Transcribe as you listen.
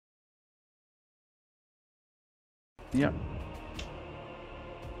Yep.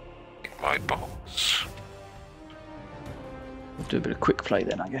 My box. We'll do a bit of quick play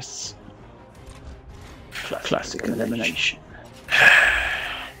then, I guess. Classic elimination.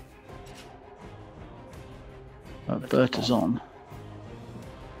 Oh, Berta's on.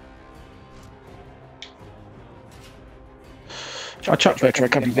 I chuck Berta a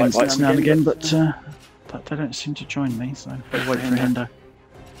couple of invites now and again, but they don't seem to join me, so I'll wait for Hendo.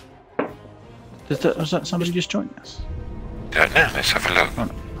 Was that somebody just joined us? Don't know, let's have a look. Oh,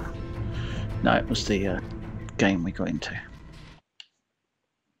 no, it was the game we got into.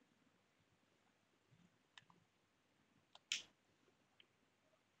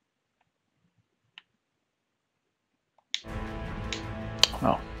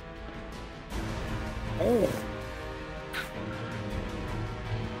 Oh.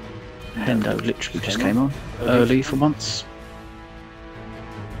 Hendo literally just came on early for once.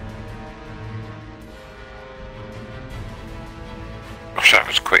 Gosh, that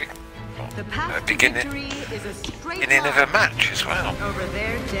was quick. The Beginning of a match as well. Over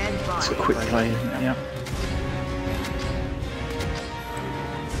their dead body. It's a quick play, isn't it? Yeah.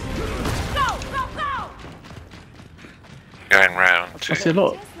 Go, go, go! Going round I to see a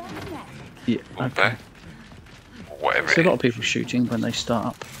lot. Yeah. Okay. okay. Whatever I see a lot of people shooting when they start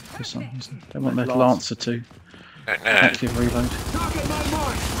up for some reason. They want their Lancer to Don't know. active reload. Target my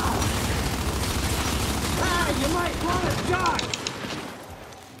mark! Ah, you might want to die!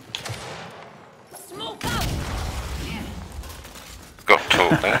 Smoke out! Got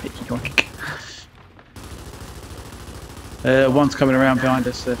taught there. Yoink. One's coming around behind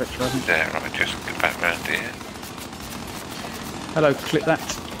us there, Victor, I think. There, right, just get back round here. Hello, clip that.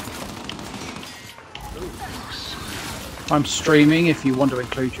 I'm streaming if you want to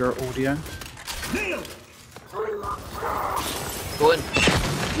include your audio. Go in.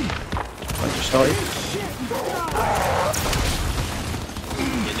 I just started.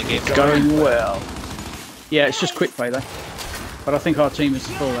 In the game. It's going well. Yeah, it's just quick play though. But I think our team is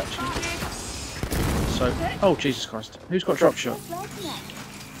full actually. So, oh Jesus Christ. Who's got drop shot?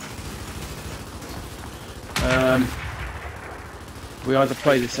 We either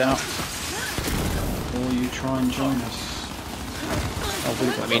play this out or you try and join us. Oh,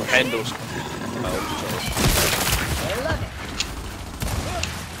 we've got I mean, drop shot. Hendo's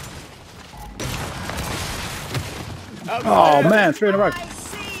Oh man, 3 in a row. I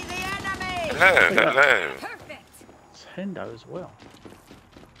see the enemy! Hello, hello. Perfect! It's Hendo as well.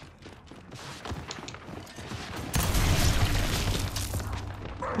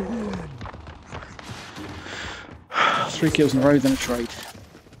 Three kills in a row, then a trade.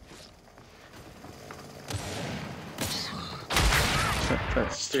 So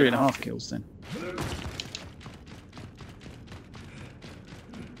that's 3.5 kills then.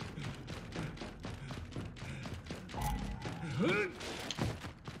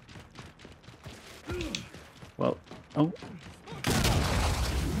 Well, oh.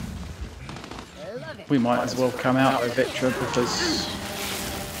 We might as well come out with Victor because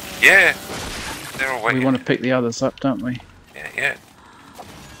Yeah, they're all waiting. we want to pick the others up, don't we? Yeah, yeah.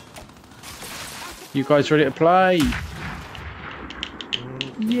 You guys ready to play?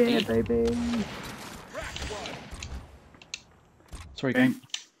 Yeah, baby. Sorry, game.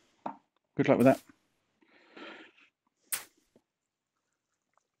 Good luck with that.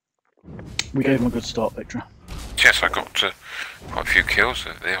 We gave them a good start, Victor. Yes, I got quite a few kills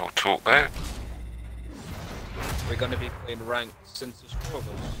at the old talk there. We're going to be playing ranked since the struggles,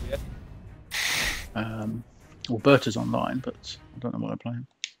 yeah? Well, Berta's online, but I don't know what I'm playing.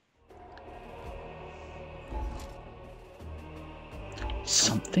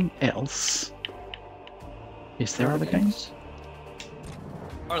 Something else? Is there other games?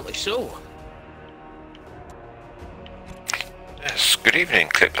 Apparently so. Yes, good evening,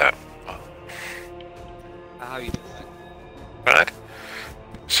 clip that. How you doing? Right.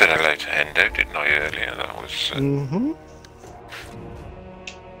 Said hello to Hendo, didn't I, earlier? That was...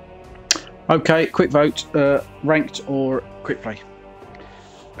 Okay, quick vote. Ranked or quick play?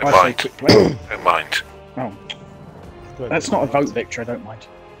 Don't I say mind. quick play. Don't mind. Oh. That's not a vote, Victor, I don't mind.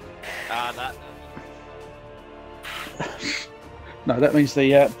 Ah, that. No, that means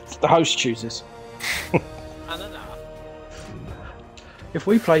the host chooses. I don't know. If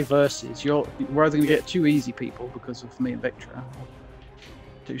we play versus, we're either going to get 2 easy people because of me and Victor, or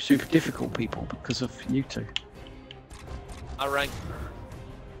 2 super difficult people because of you two. I rank.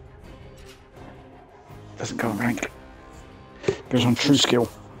 Doesn't go on rank. Goes on true skill.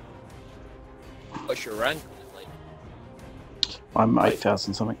 What's your rank? Like, I'm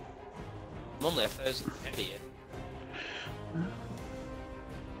 8,000 something. I'm only 1,000 idiot.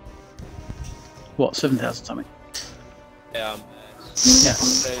 What, 7,000 something? Yeah, Yeah,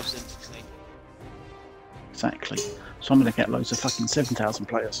 2020. exactly. So I'm going to get loads of fucking 7,000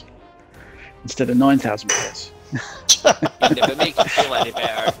 players instead of 9,000 players. If it makes you feel any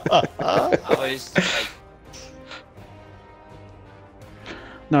better, I was like,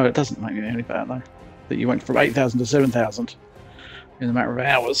 No, it doesn't make me any better though. That you went from 8,000 to 7,000 in a matter of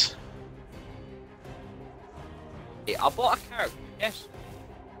hours. hey, I bought a character, yes.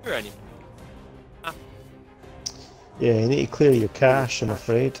 Sure, anymore. Yeah, you need to clear your cache, I'm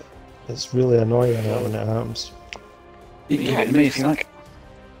afraid. It's really annoying that when it happens. You can give it to me if you like.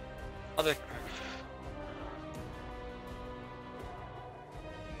 Other characters.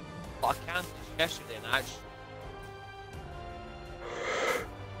 But I can't just yesterday and actually.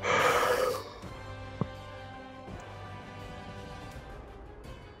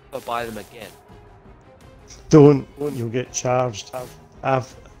 I'll buy them again. Don't, you'll get charged.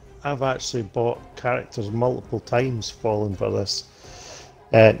 I've actually bought characters multiple times falling for this.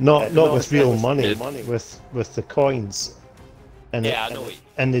 Not with real money, with the coins. And Yeah, I know it.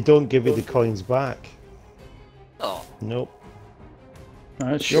 and they don't give you the coins back. Oh, Nope.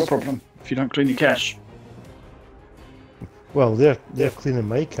 No, it's your problem if you don't clean your cache. Well, they're cleaning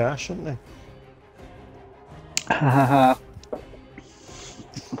my cache, aren't they?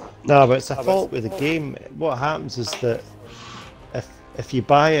 No, but it's a fault with the game. What happens is that if you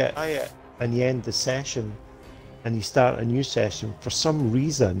buy it and you end the session and you start a new session, for some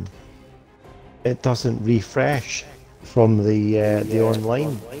reason it doesn't refresh from the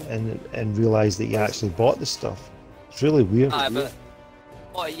online and realise that you actually bought the stuff. It's really weird. but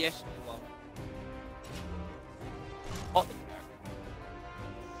what yesterday one? Bought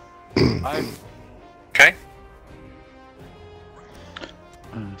the character. Okay.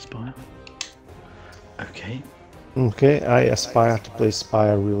 Spire. Okay. Okay, I aspire to play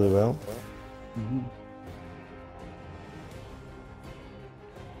Spire really well. Mhm.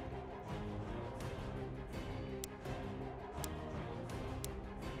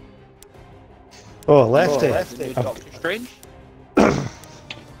 Oh, Lefty. The new Doctor Strange?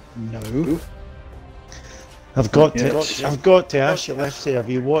 No. I've got Yes. to ask you, Lefty, have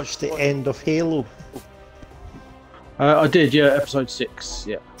you watched the end of Halo? I did, yeah, episode 6,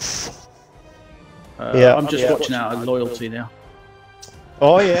 yeah. Yeah. I'm just watching out of loyalty now.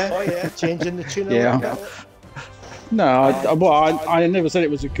 Oh yeah, changing the tune a Yeah. little bit. No, I never said it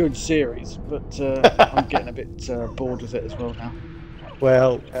was a good series, but I'm getting a bit bored with it as well now.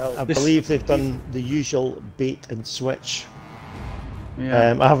 Well, I This- believe they've done the usual bait and switch.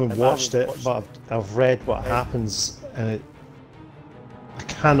 Yeah. I haven't watched it, but I've read what happens, and I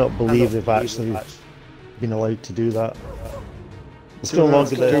cannot believe they've actually been allowed to do that. It's no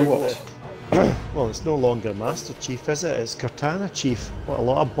longer Do what? well, it's no longer Master Chief, is it? It's Cortana Chief. What a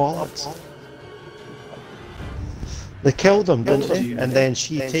lot of bollocks! They killed him, didn't they? And then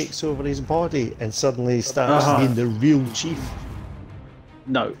she takes over his body and suddenly starts being the real chief.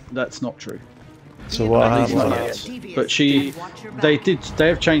 No, that's not true. So what At least happened? not yet. But they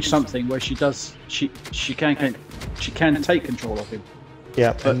have changed something where she can take control of him,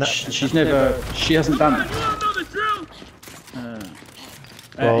 Yeah, but and she hasn't done that.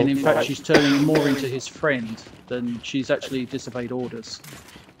 And in fact, she's turning more into his friend than she's actually disobeyed orders.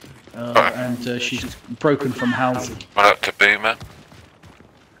 And she's broken from Halsey What up to Boomer?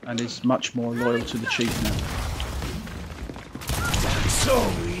 and is much more loyal to the chief now.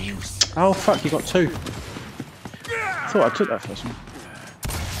 Oh fuck, you got 2. I thought I took that first one.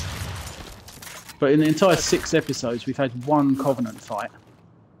 But in the entire 6 episodes, we've had 1 Covenant fight.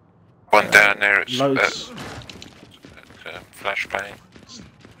 One down there at Loads. Flashbang.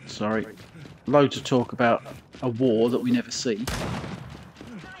 Sorry. Loads of talk about a war that we never see.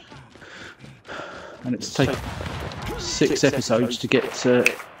 And it's taken 6 episodes to get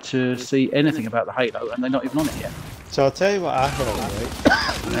to see anything about the Halo, and they're not even on it yet. So I'll tell you what I heard,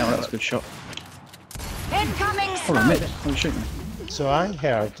 right? Now that's a good shot. Incoming Hold on a minute. Oh, you're shooting me. So I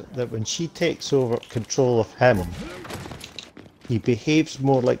heard that when she takes over control of him, he behaves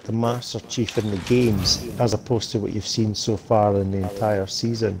more like the Master Chief in the games, as opposed to what you've seen so far in the entire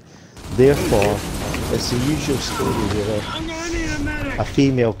season. Therefore, it's the usual story where a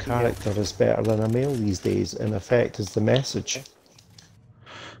female character is better than a male these days, in effect, is the message.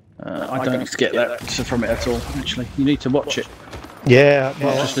 I don't get that from it at all, actually. You need to watch it, Yeah,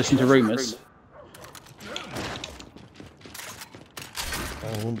 not just listen to rumours.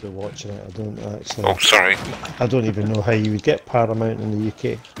 I won't be watching it, I don't actually. Oh, sorry. I don't even know how you would get Paramount in the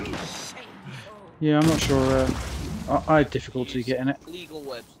UK. Yeah, I'm not sure. I had difficulty getting it. Legal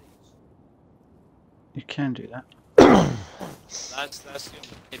websites. You can do that. That's the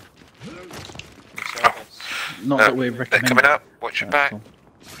only Not that we're They're recommending. coming up. Watch your back.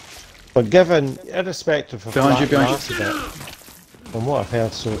 But given, irrespective of Behind you, Black behind Mass of it, from what I've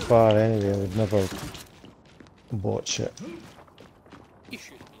heard so far anyway, I would never watch it. You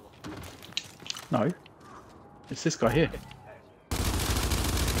shoot me. No. It's this guy here.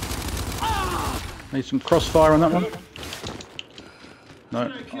 Need some crossfire on that one.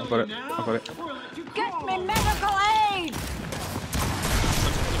 No, I've got it. I've got it. Get me medical aid!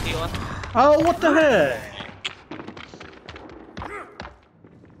 Oh, what the heck?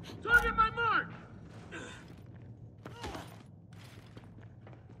 Target my mark!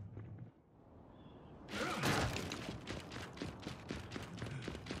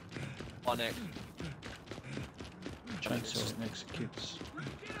 On it. Chainsaw executes.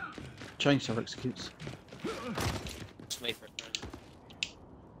 Chainsaw executes. Sniper.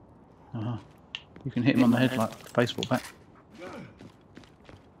 Uh-huh. You can hit him on the head like a baseball bat.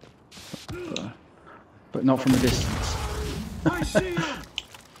 But not from a distance. I see you!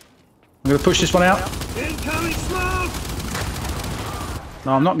 I'm going to push this one out. Incoming smoke!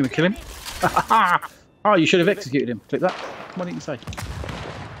 No, I'm not going to kill him. Oh, you should have executed him. Click that. What did you say?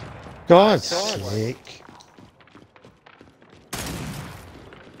 God's sake.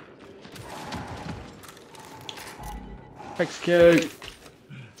 Execute.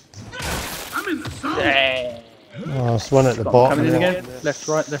 I'm in the zone! Oh, there's one at the bottom. Coming in there. again. Left,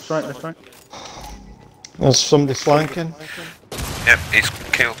 right, left, right, left, right. There's somebody flanking. Yep, he's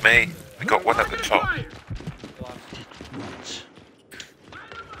killed me. We got one at the top. Fire!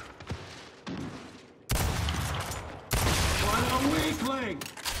 What a weakling!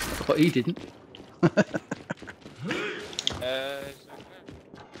 But he didn't.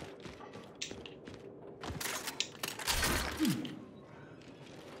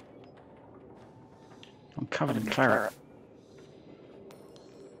 I'm covered in claret.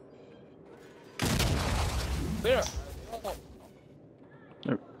 Where?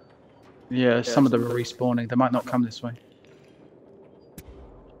 Yeah, some of them are respawning. They might not come this way.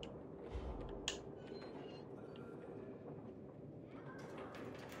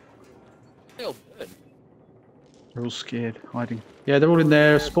 Still good. They're all scared, hiding. Yeah, they're all in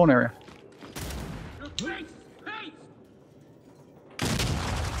their spawn area.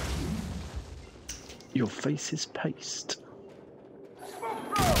 Your face is paste.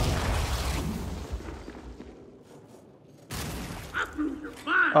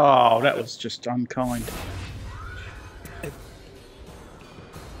 Oh, that was just unkind.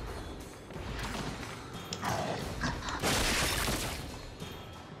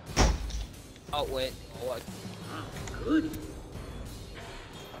 Oh wait. Oh, what? Good.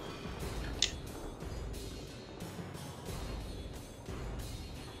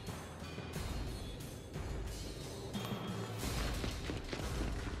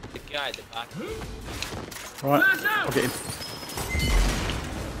 The guy at the back. Right, I'll get him.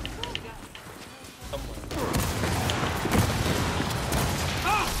 Somewhere.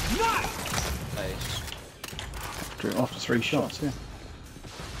 Oh, nice! Nice. Do it after 3 shots, yeah.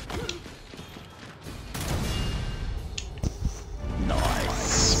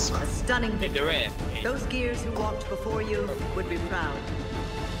 A stunning Hit the victory. ramp. Those gears who walked before you would be proud.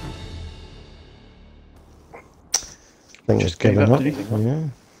 I think it's gave given up, up. did he? Yeah.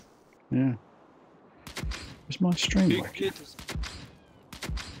 Yeah. Where's my stream Big working?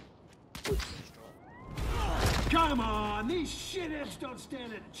 good. Come on, these shitheads don't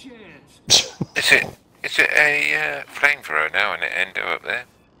stand a chance. Is it a flamethrower now and it endo up there?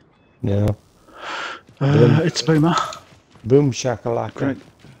 Yeah. It's Boomer. Boom shakalaka. Great.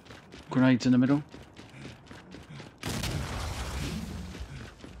 Grenades in the middle.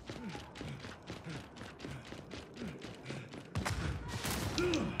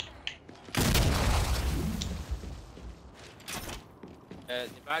 They've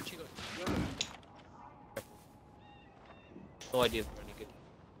actually got. No idea if they're any good.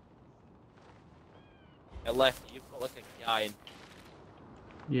 At left, you've got like a guy in.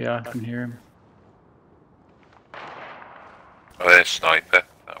 Yeah, I can hear him. Oh, there's sniper.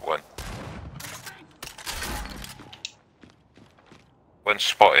 That one. One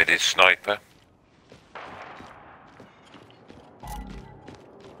spotted is sniper.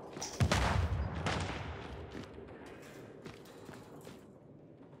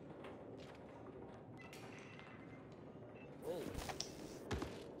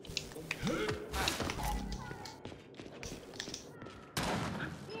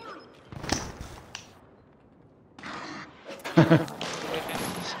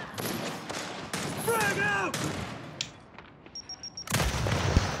 Frag out!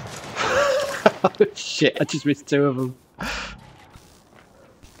 Shit, I just missed 2 of them.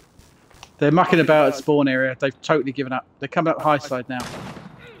 They're mucking about at spawn area. They've totally given up. They're coming up high side now.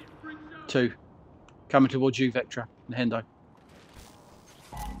 2. Coming towards you, Vectra and Hendo.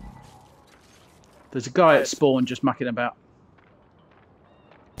 There's a guy at spawn just mucking about.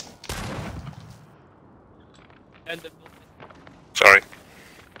 Sorry.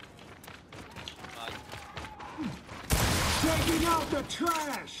 Taking out the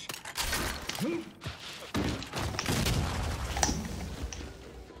trash.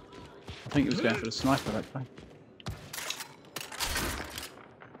 I think he was going for the sniper that time.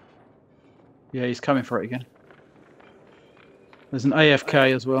 Yeah, he's coming for it again. There's an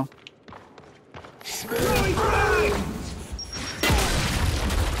AFK as well.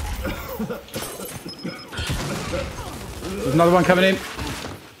 There's another one coming in.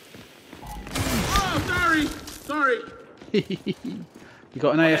 Oh, sorry. You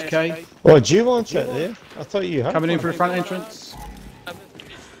got an AFK Oh, did you launch it there? I thought you had coming in one. for a front entrance.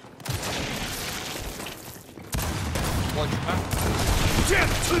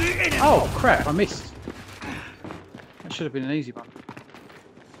 Oh crap! I missed. That should have been an easy one.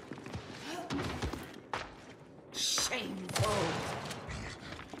 Shameful.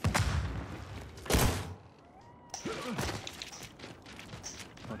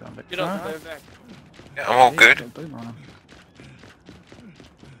 Well done, Victor. Get up there, back. Yeah, I'm all good. Boom on him.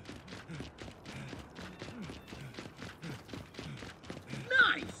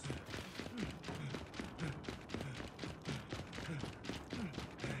 Nice.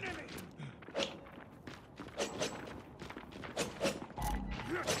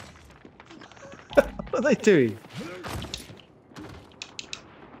 What are they doing?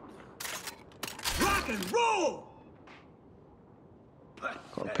 Rock and roll.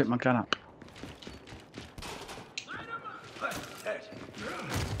 Got to pick my gun up.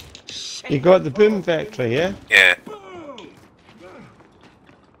 You got the boom Vectra, yeah? Yeah.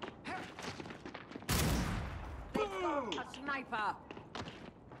 A sniper.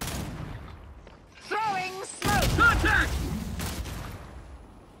 Throwing smoke. Contact.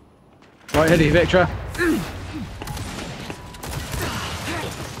 Right ahead of you, Victra.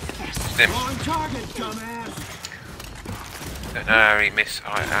 Sim. On target, dumbass. Don't know how he missed.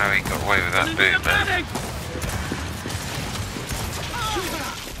 How he got away with that boom, man.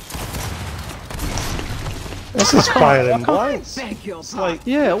 This is firing blanks. Beg your It's like,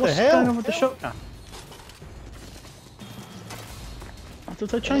 Yeah, what what's the hell? going on with the shotgun? Did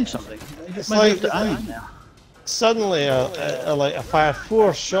they change something? It's Maybe like, it's the aim now. suddenly I fire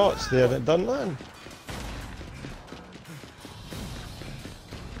 4 shots there and it done nothing.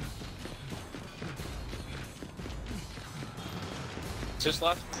 Just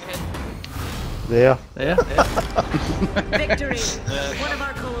left my head. There. Yeah. Victory, one of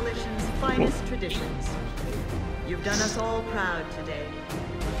our coalition's finest traditions. You've done us all proud today.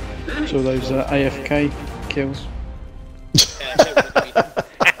 So those AFK kills. Yeah, it would be.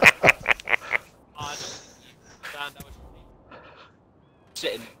 I stand, I was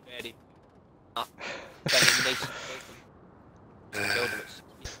sitting ready. Up. Nation killed him.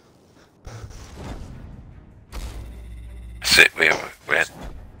 That's it. We're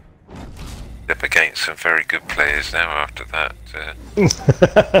up against some very good players now after that.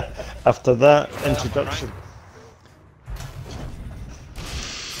 After that introduction.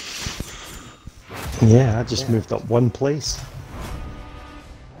 Yeah, I just moved up 1 place.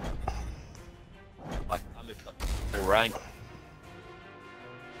 I moved up all right.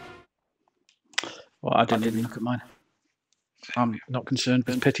 Well, I didn't even look at mine. I'm not concerned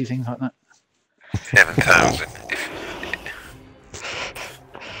with petty things like that. 7,000.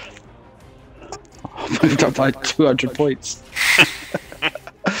 I moved up by 200 points.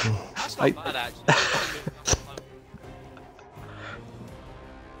 That's not bad actually.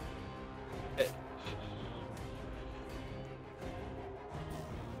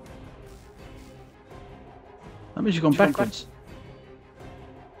 That means you've gone backwards.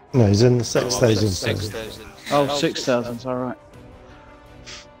 No, he's in the 6,000. 6,000. Oh, 6,000's alright.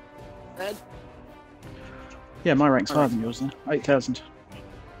 Yeah, my rank's higher than yours then. 8,000.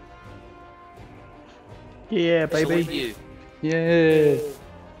 Yeah, So baby. with you. Yeah.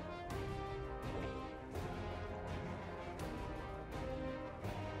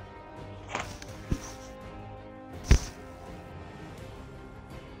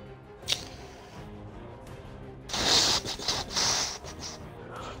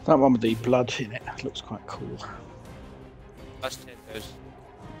 That one with the blood in it looks quite cool. That's 10,000.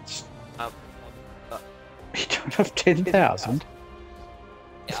 You don't have 10,000?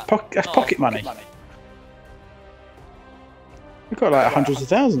 Yeah. That's No, pocket money. We've got like hundreds of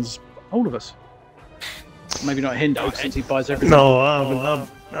thousands, all of us. Maybe not Hendo, since he buys everything. No,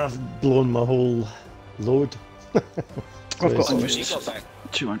 I've blown my whole load. I've got You almost got back.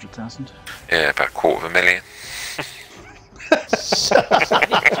 200,000. Yeah, about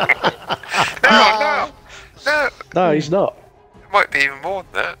 $250,000. No. No, he's not. It might be even more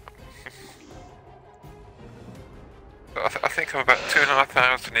than that. But I think I'm about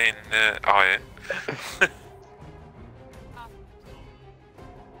 2,500 in iron.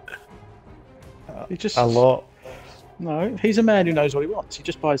 He just A lot. No, he's a man who knows what he wants. He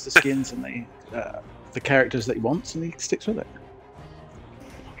just buys the skins and the characters that he wants, and he sticks with it.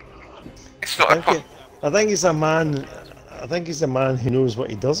 It's not a problem. I think he's a man. I think he's a man who knows what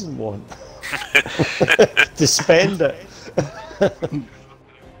he doesn't want to spend it.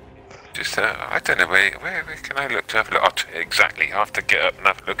 Just, I don't know where can I look to have a look? I'll tell you exactly. I have to get up and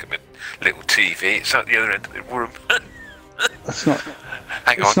have a look at my little TV. It's at the other end of the room. It's not.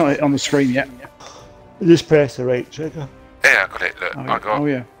 Hang It's on. not on the screen yet. Just press the right trigger. Yeah, I got it. Look, I got Oh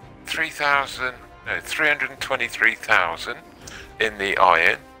yeah. 323,000 in the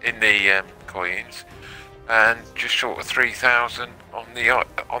iron, in the coins, and just short of 3,000 on the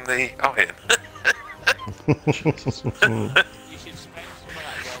iron. You should spend some of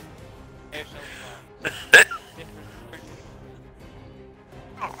that,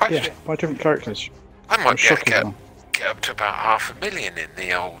 well. Yeah, buy different characters. I might Shocking get one. up to about 500,000 in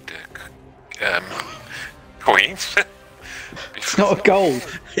the old coins. It's not a gold.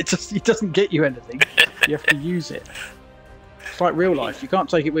 It doesn't get you anything. You have to use it. It's like real life. You can't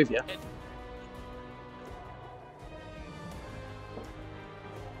take it with you.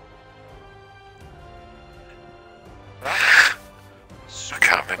 I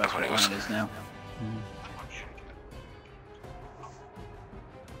can't remember That's what what it was. one is now.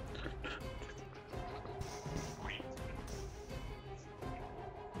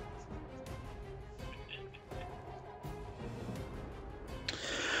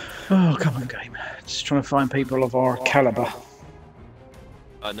 Oh, come on, game. Just trying to find people of our caliber.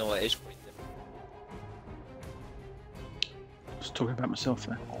 I know it is quite different. Just talking about myself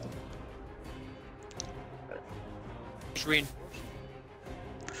there. Shreen.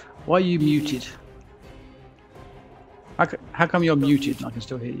 Why are you muted? How come you're muted and I can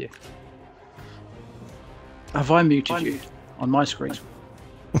still hear you? Have I muted you on my screen?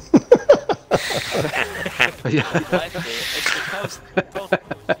 It's because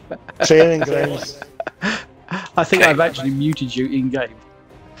Training grounds. I think I've actually muted you in game.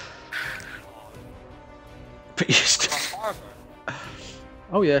 But you still...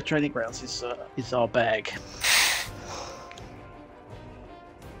 Oh yeah, training grounds is our bag.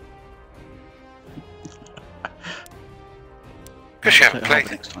 Because you haven't Play it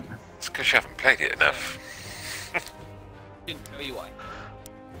played next it. time. It's because you haven't played it enough. didn't tell you why.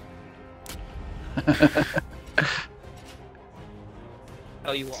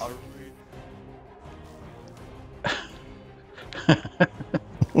 Tell you what,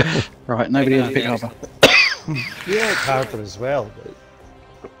 Right, nobody has picked Harbour. Yeah, like Harbour as well, but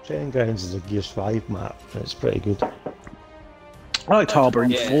Training Grounds is a Gears 5 map, and it's pretty good. I liked Harbour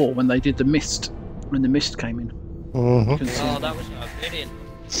in Yeah. 4 when they did the mist, when the mist came in. Mm-hmm. Couldn't see oh, that was brilliant.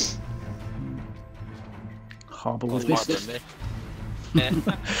 Harbour Oh, with what mist. the Yeah.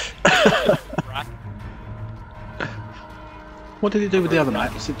 What did it do with the other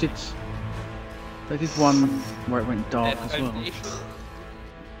maps? They did one where it went dark as well.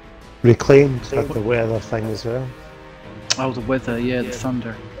 Reclaimed had the weather thing as well. Oh, the weather, yeah, the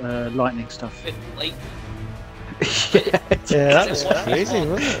thunder, lightning stuff. Like, Yeah. Yeah, that was crazy,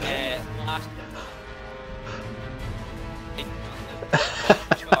 wasn't it? last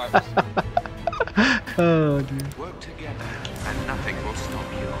Oh, dear. Work together, and nothing will stop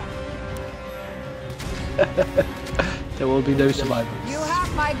you. There will be no survivors. You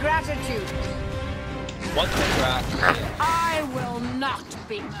have my gratitude. Once we're at, I will not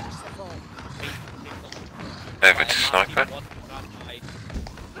be merciful. Over to Sniper.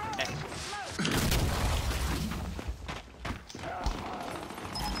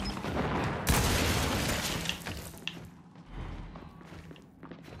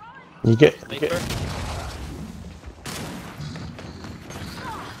 You get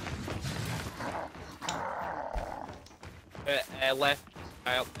left,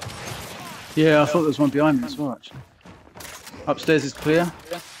 up. Yeah, I thought there was one behind me as well, actually. Upstairs is clear.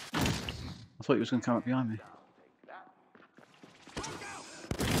 I thought he was going to come up behind me.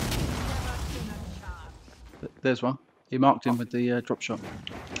 There's one. He marked him with the drop shot.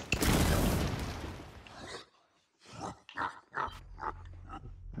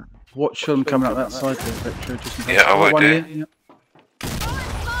 Watch them coming up that side there, Victor. Just in case. Yeah, I will one do. here, yeah.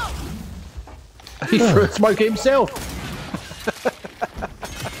 He threw a smoke at himself.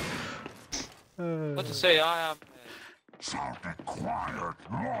 What to say? I am.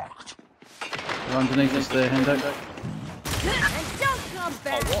 They're underneath us there, Hendo. And don't come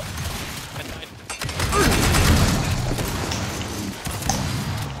back. What?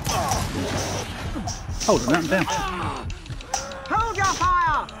 Hold them down. Hold your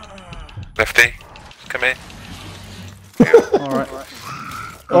fire! Lefty, come here. Alright.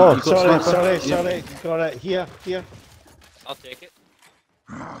 Oh, You've got sorry. sniper? Got it. Here. I'll take it.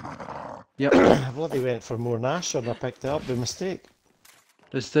 Yep. I bloody went for more Nash and I picked it up by mistake.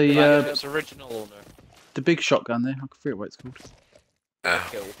 There's It's original owner. the big shotgun there. I can forget what it's called.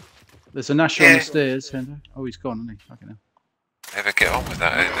 Kill. There's a Nasher on the stairs, Hendo. Oh, he's gone, isn't he? Fucking hell. Never get on with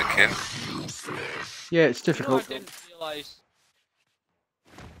that, either, kid. Yeah, it's I difficult. didn't realise.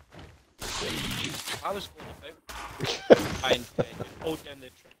 I was going about trying to hold down the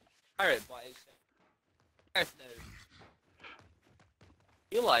pirate, but it's earth now.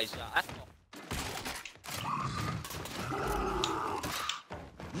 Realise that I thought.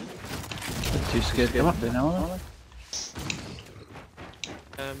 Too scared to go up there now, are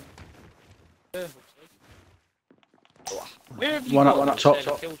they? Yeah, where have you One got up them top.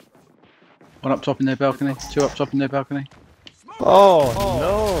 set killed from? One up top in their balcony, two up top in their balcony. Oh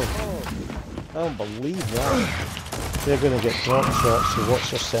no! I don't believe that. They're going to get drop shots, so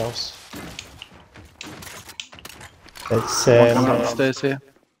watch yourselves. It's One coming up the stairs here.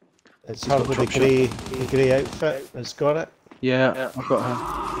 it's her with the grey outfit that's got it. Yeah, I've got her.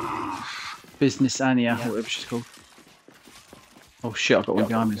 Business Anya, whatever she's called. Oh shit, I've got one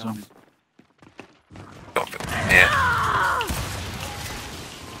behind me as well. Yeah.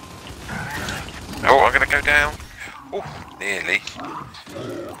 Oh, I'm gonna go down. Oh, nearly.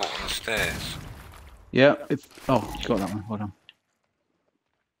 Caught on the stairs. Yeah, oh, got that one, well done.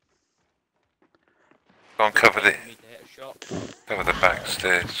 Go on, cover the For me to hit a shot. cover the back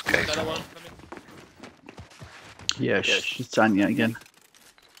stairs, Kate. Another one coming. Yeah, it's Anya again.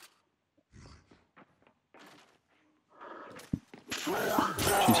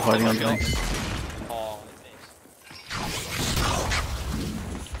 She's hiding underneath. Oh, I missed.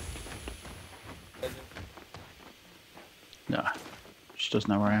 No, she doesn't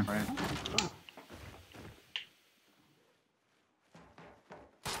know where I am.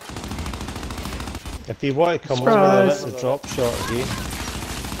 If you want to come over there, let the drop shot again.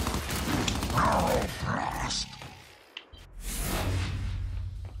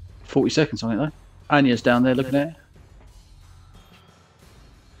 40 seconds on it though. Anya's down there looking at it.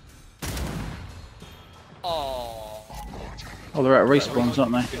 Oh, Oh, they're out of respawns,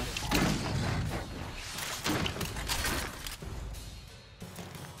 aren't they?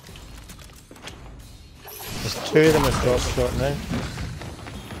 There's two of them with drop shot now.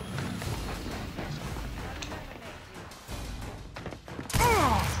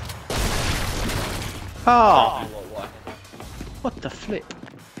 Oh, what? what the flip?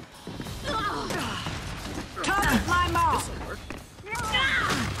 Top my mark.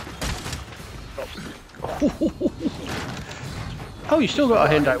 Oh, you still got a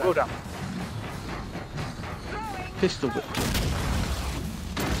hand out, well done. Pistol whip.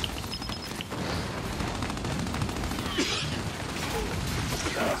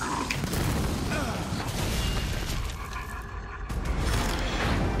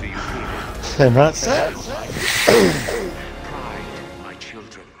 And that's it. Pride, my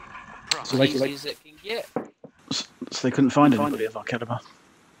children. So they, Easy as it can get. so they couldn't find anybody of our caliber.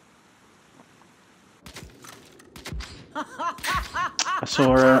 I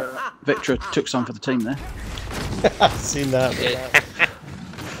saw Victor took some for the team there. I've seen that. Yeah.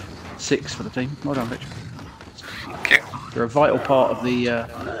 6 for the team. Well done, Victor. Thank you. You're a vital part of the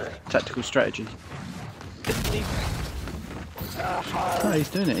tactical strategy. Oh, he's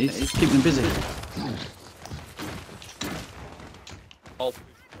doing it. He's keeping them busy. Oh,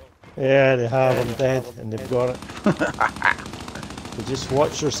 Yeah, they have them dead and they've got it. So just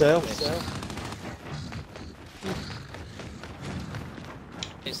watch yourselves.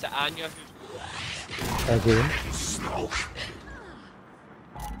 it's the Anya who's Again.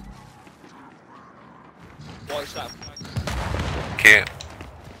 watched that. Thank you.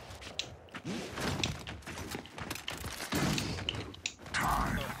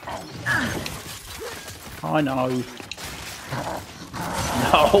 I know.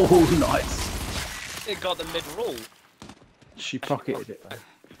 No, nice. It got the mid roll. She pocketed it.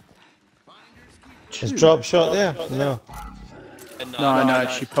 Is drop shot there? No. And No,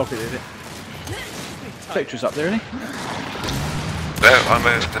 she pocketed it. Victor's up there, isn't he? No, I'm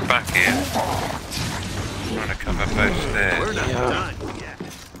at the back here. Trying to cover both stairs.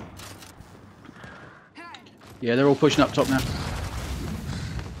 Yeah, they're all pushing up top now.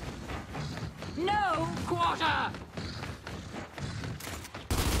 quarter!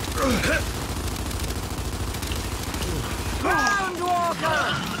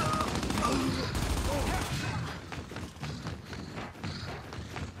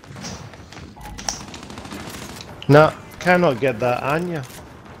 No, cannot get that Anya.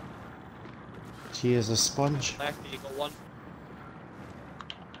 She is a sponge. Left, you got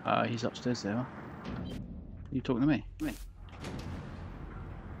one. He's upstairs there. You talking to me?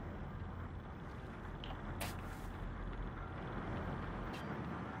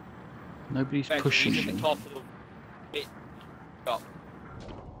 Nobody's Back, pushing he's at the me. top of the pit. Top.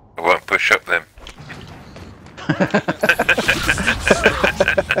 I won't push up them.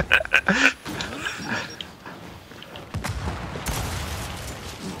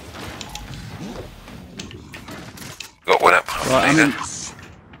 Got one up. Right,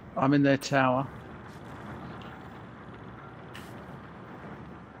 I'm in their tower.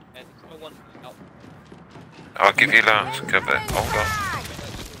 And there's no one out. I'll give you Lance cover. Hold on.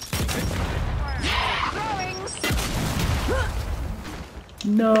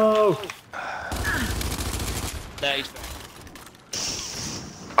 No! There he's back.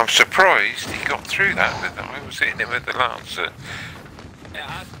 I'm surprised he got through that. With I was hitting him with the Lancer. Yeah,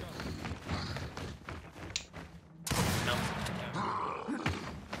 I've got. No.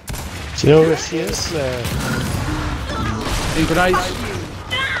 Do you know where she is? In grenades.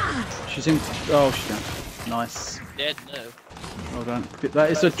 She's in. Oh, she's down. Nice. Dead, no. Well done.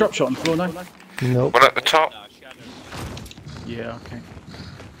 That is a drop shot on the floor, no? Nope. One at the top. No, shadow. Yeah, okay.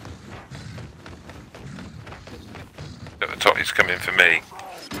 At the top, he's coming for me.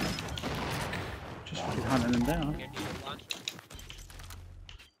 Just keep hunting them down. Can you launch it?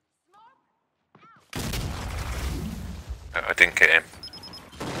 I didn't get him.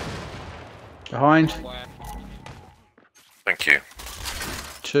 Behind. Where? Thank you.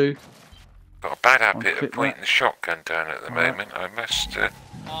 2. Got a bad I'll habit click of pointing that. the shotgun down at the Alright. moment. I must.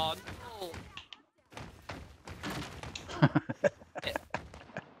 Oh no!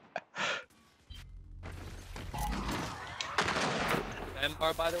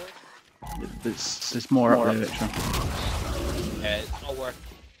 Empire, by the way? There's more up there, Victor. Yeah, it's not working.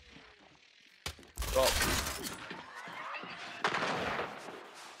 Drop.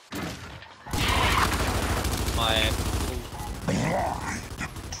 My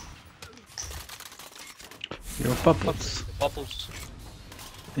You're bubbles. bubbles.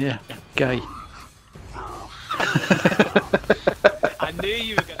 Yeah, gay. I knew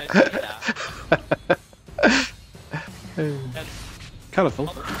you were gonna say that. And Colourful.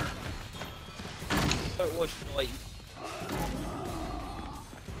 so it was noise.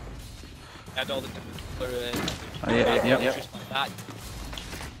 Had all the different colour, Oh, yeah, yeah, yeah. just like that.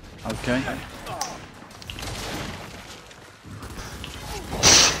 Okay.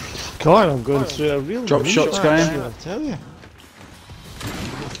 God, I'm going through a real Drop niche shots match going. here, I tell you.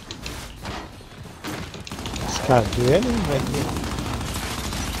 Just can't do anything right here.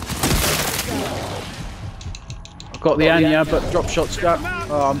 I've got the Anya, but drop shots go.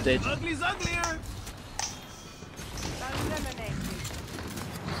 Oh, I'm dead. Ugly's uglier!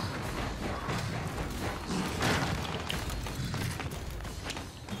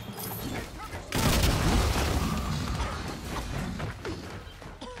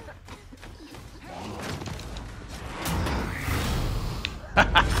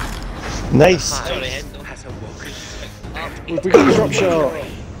 Nice. Sorry, Hendo. We got a drop shot.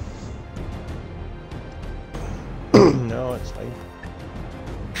 No, it's fine.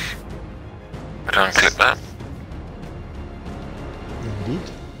 I don't clip that.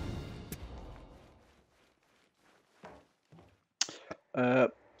 Indeed. I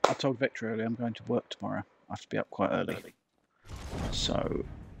told Victor earlier I'm going to work tomorrow. I have to be up quite early. So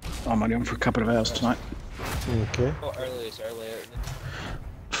I'm only on for a couple of hours tonight. Okay. Not early, it's earlier.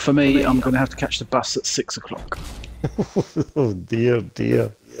 For me, I'm going to have to catch the bus at 6 o'clock. Oh dear,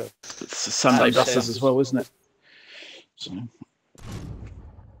 dear. It's Sunday buses as well, isn't it? So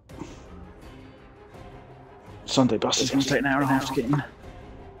Sunday bus is going to take an hour and a half to get in.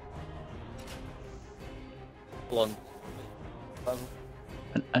 Long.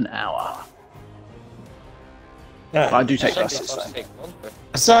 An hour. But I do take buses.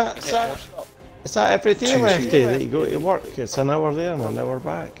 So. Is that every day, Lefty, that you go to work? It's an hour there and an hour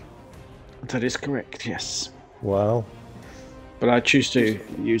back. That is correct, yes. Wow. But I choose to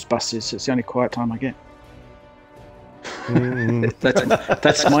use buses. It's the only quiet time I get.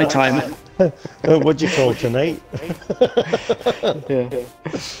 That's my time. What do you call tonight? Yeah.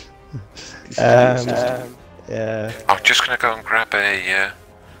 Yeah. I'm just going to go and grab a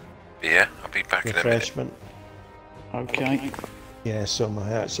beer. I'll be back in a minute. Refreshment. Okay. Yeah, so am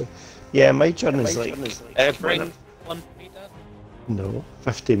I actually. Yeah, my journey's like Bring one for me, Dad. no,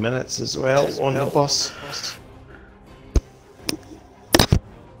 50 minutes as well on the bus.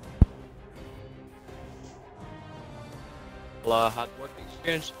 Well, I had work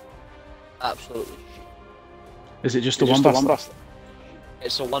experience. Absolutely. Is it just the one bus?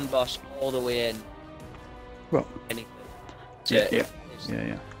 It's a one bus all the way in. Well, Anything. yeah, It's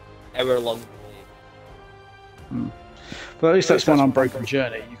yeah. hour long. But at least that's one unbroken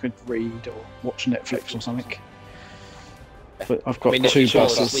journey. You could read or watch Netflix or something. But I've got if two you fall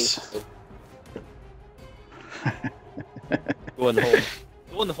buses. asleep, going home.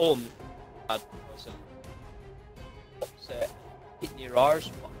 Going home. Dad, listen. Eating your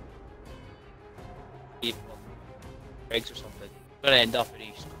hours. Eat on eggs or something. Gonna end up in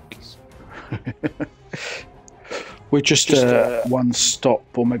East Weeks. We're just one stop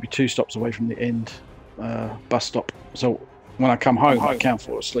or maybe two stops away from the end bus stop. So when I come home, I can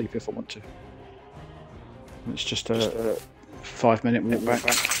fall asleep if I want to. It's just a 5-minute walk back.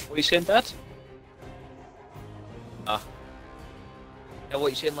 What are you saying, Dad? Yeah, what are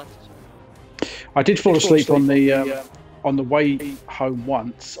you saying, Lance? I did fall asleep on the way home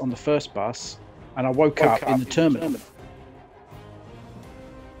once on the first bus, and I woke up in the terminal.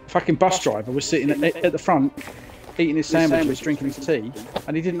 Fucking bus driver was sitting at the front, eating his sandwiches, drinking his tea,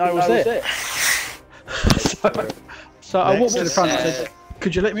 and he didn't know I was there. So I walked to the front and said,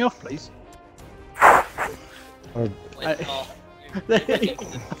 "Could you let me off, please?"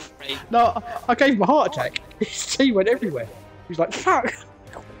 No, I gave him a heart attack. His tea went everywhere. He was like, "Fuck,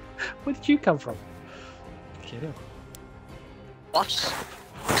 where did you come from?" Bus?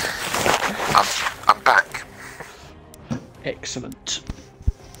 I'm back. Excellent.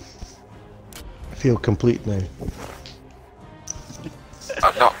 I feel complete now.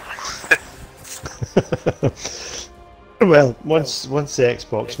 I'm not. Well, once the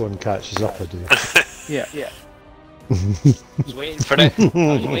Xbox One catches up, I do. Yeah. I was waiting for it. I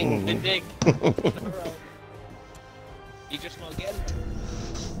was waiting to dig. You just not getting it.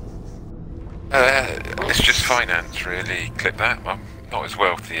 It's just finance, really. Clip that. I'm not as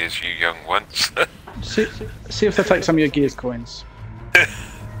wealthy as you young ones. See if they take some of your Gears coins.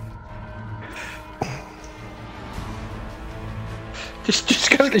 just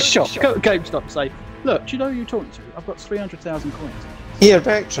go to the shop, go to GameStop and say, "Look, do you know who you're talking to? I've got 300,000 coins." Here,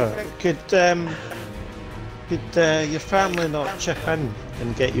 Vectra, could your family not chip in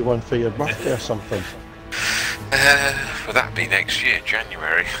and get you one for your birthday or something? Well, that'd be next year,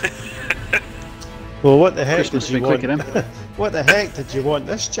 January. Well, what the heck Christmas did you will be want? quicker then. What the heck did you want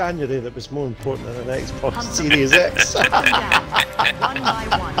this January that was more important than an Xbox Series X? One by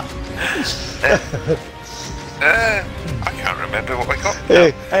one. I can't remember what we got.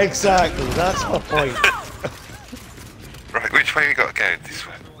 Hey, exactly, that's my point. Right, which way we got to go? This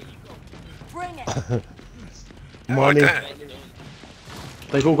way. Bring it. Oh, I Money. don't.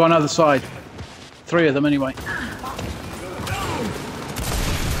 They've all gone other side. 3 of them anyway.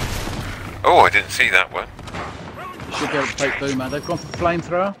 Oh, I didn't see that one. Should be able to take Boomer. They've gone for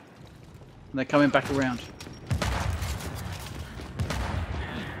flamethrower, and they're coming back around.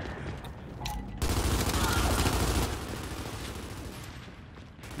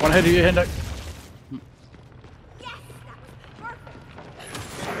 One ahead of you, Hendo.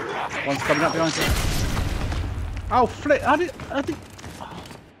 One's coming up behind you. Oh, flip! I think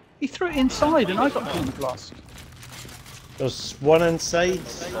he threw it inside, and I got caught in the glass. There's one inside,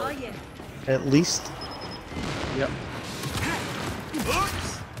 Oh, yeah. at least. Yep.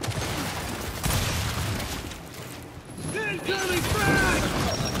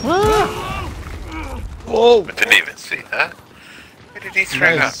 Whoa! I didn't even see that. Where did he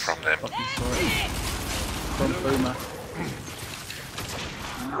throw that from then? Fucking saw it. From Boomer.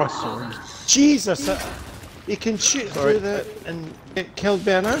 I saw him. Jesus! You can shoot through the and get killed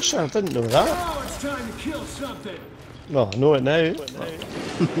by an Asher. I didn't know that. Oh, it's time to kill something. Well, I know it now.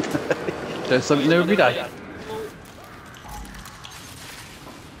 There's something new every day.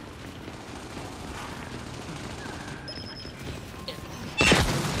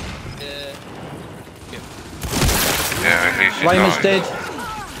 Yeah, who's his Flamer's eye? dead.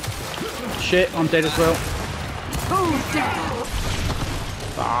 Shit, I'm dead as well. Who's dead?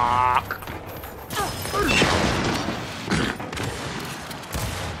 Fuck.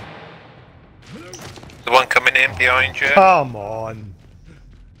 The one coming in behind you. Come on!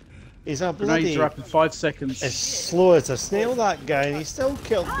 He's a Grenades bloody are up in 5 seconds. as slow as a snail, that guy, and he still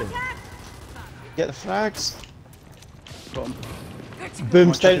killed me. Get the frags. Got 'em.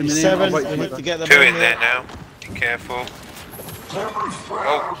 Boom's I'll down chuck to him in, 7. I'll wait We for need you. to get them 2 in in there now. Be careful.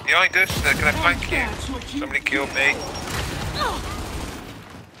 Oh, behind us. They're gonna flank you. Somebody killed me.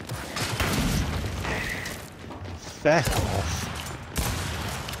 Feck off.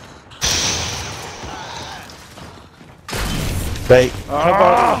 Right,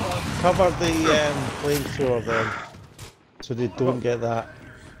 cover the flamethrower then, so they don't get that.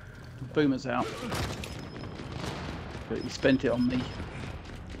 Boomer's out. But he spent it on me.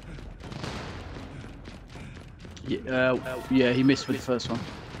 Yeah, he missed with the first one.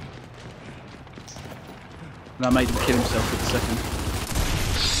 And I made him kill himself with the second.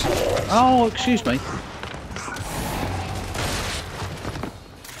 Oh, excuse me.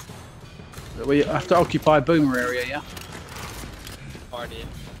 We have to occupy a boomer area, yeah? Party.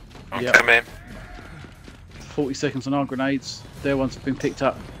 I'm Yeah. coming. 40 seconds on our grenades. Their ones have been picked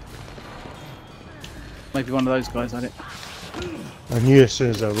up. Maybe one of those guys had it. I knew as soon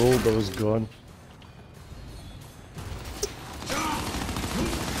as I rolled I was gone. I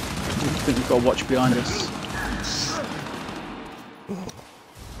think we've got to watch behind us.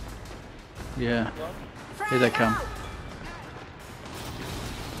 Yeah, here they come.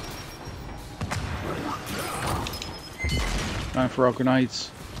 Going for our grenades.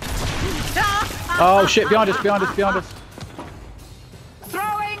 Oh shit, behind us, behind us, behind us.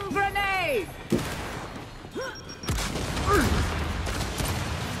 Throwing grenade!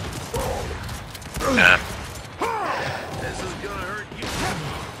 Damn.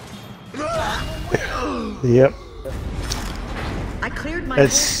 Yep. I cleared my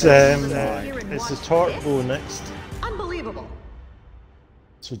It's the torque bow next. Unbelievable.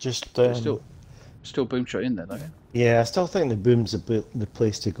 So just Still boom shot in there though. yeah, I still think the boom's the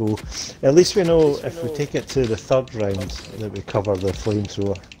place to go. At least we know if we take it to the third round that we cover the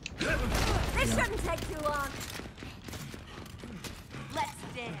flamethrower. This shouldn't take too long. Let's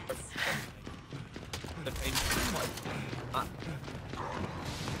dance. The pain.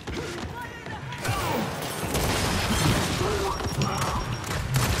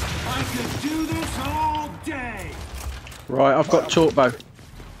 I could do this all day. Right, I've got torque bow.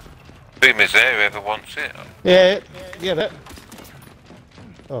 Boomer's there, whoever wants it. Yeah, get it.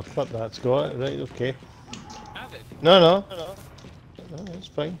 Oh, fuck that's got it. Right, okay. Have it. No, it's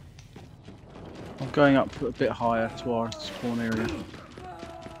fine. I'm going up a bit higher to our spawn area.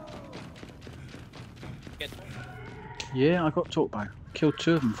 Get Yeah, I got torque bow. Killed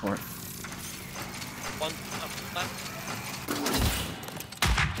 2 of them for it. one up left.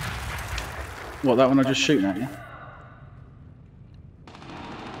 What, that one I just shooting at you?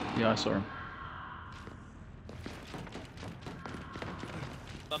 Yeah, I saw him.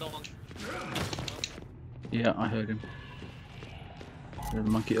 Another one. Yeah, I heard him. Heard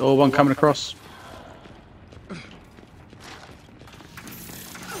the monkey. Oh, one coming across.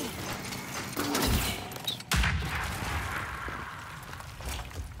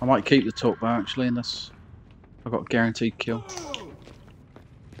 I might keep the torque bow actually, unless I've got a guaranteed kill.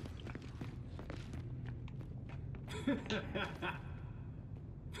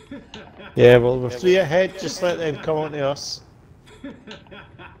 Yeah, well, we're 3 ahead, just let them come on to us. Be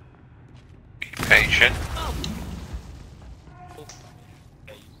patient.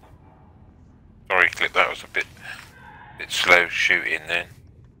 Sorry, Clip, that was a bit slow shooting then.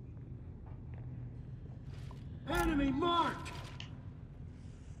 Enemy marked.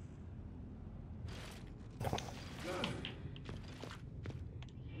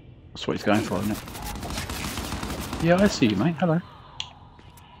 That's what he's going for, isn't it? Yeah, I see you, mate. Hello.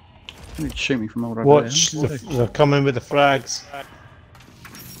 You need to shoot me from all over Watch, there. they're coming with the frags.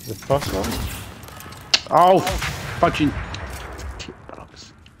 The first one. Oh, fudging tit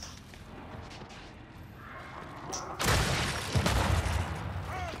bugs.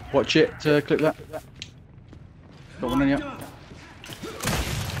 Watch it, clip that. Got one on you.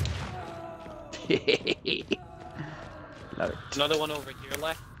 Love it. Another one over here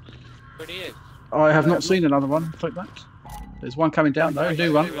left. Where he is? I have not seen another one. Click that. There's one coming down though.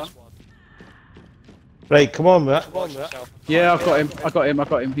 New one. Right, come on, Matt. Watch yourself. Yeah, I've got him. I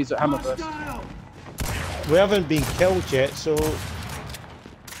got him. He's at Hammerburst. Style. We haven't been killed yet, so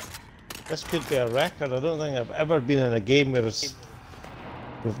this could be a record. I don't think I've ever been in a game where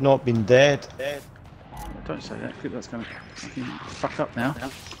we've not been dead. Don't say that. Clip that's going to fuck up now.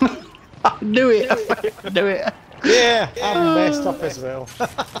 I knew it. I knew it. Yeah, I'm messed up as well.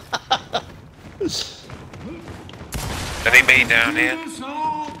 Enemy down here. Do this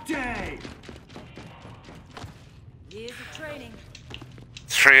all day. Years of training.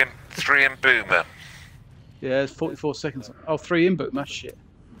 Three and Boomer. Yeah, it's 44 seconds. Oh, 3 input. My shit.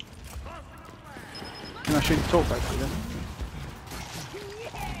 Can I shoot the talk back to them?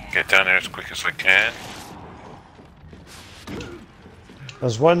 Get down there as quick as I can.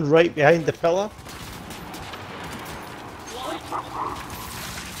 There's one right behind the pillar.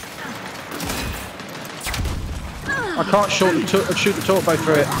 I can't shoot the torpedo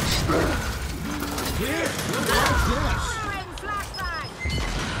through it. Firing flashbang.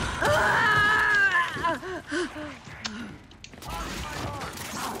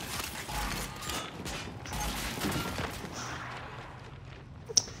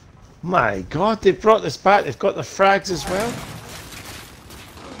 My God, they brought this back. They've got the frags as well.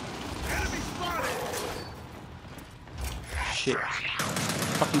 Shit.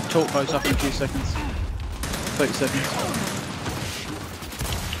 Fucking torpedoes up in 2 seconds. 30 seconds.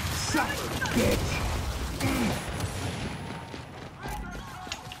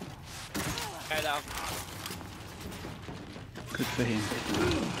 Okay, now. Good for him.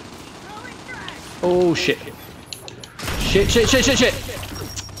 Oh shit. Shit, shit, shit, shit, shit!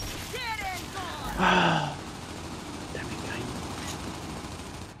 Damn it, game.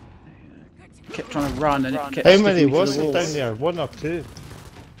 Kept trying to run and it kept How sticking many me to was the it walls. down there? 1 or 2?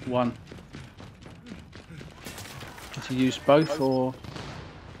 1. Did you use both or?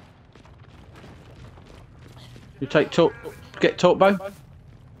 You take get torpedo?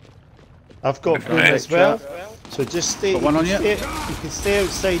 I've got boom as well. So just stay. Got one on you? You can stay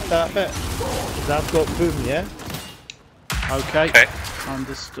outside that bit. 'Cause I've got boom, yeah. Okay. Okay.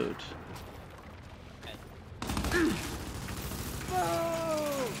 Understood.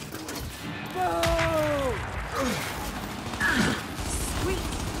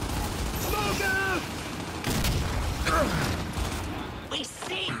 We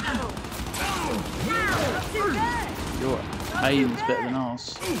see. Your aim is better than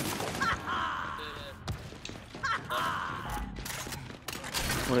ours.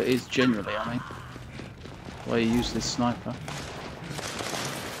 Well, it is generally, I mean. The way you use this sniper.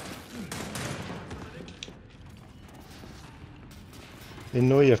 They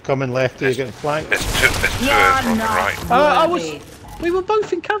know you're coming left, you're getting flanked. There's two of us on the right. We were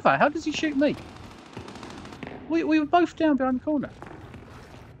both in cover. How does he shoot me? We were both down behind the corner.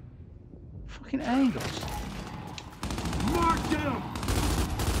 Fucking angles. Mark down.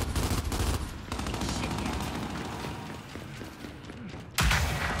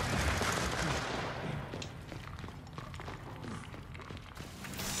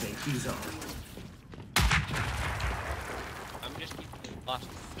 Safety's on. I'm just keeping the last.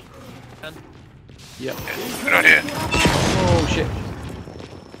 And Yep. Good idea. Oh shit.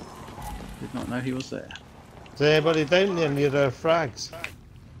 Did not know he was there. Is anybody down there near the frags?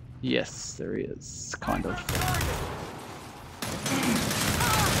 Yes, there he is. Kind of.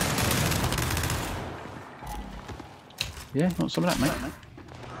 Yeah, want some of that, mate?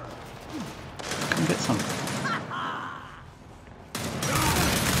 Come get some.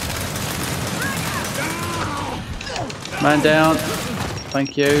 Man down.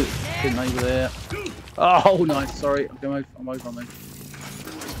 Thank you. Didn't know you were there. Oh, nice. Sorry, I'm over on me.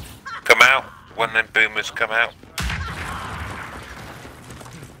 Come out. One of them boomers come out.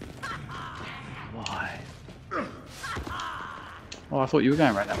 Why? Oh, I thought you were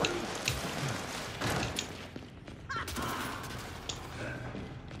going right that way.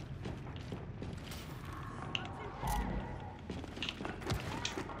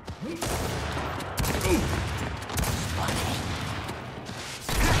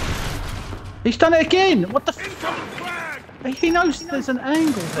 He's done it again! What the f- He knows there's an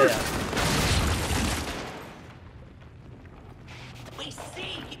angle there. We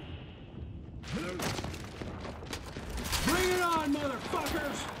see. Bring it on,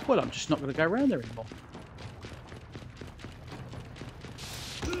 motherfuckers! Well, I'm just not going to go around there anymore.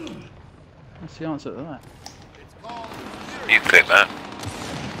 That's the answer to that. You click that.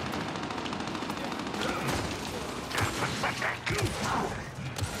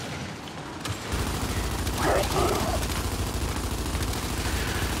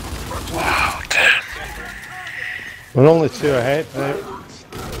 Wow, damn. We're only 2 ahead now.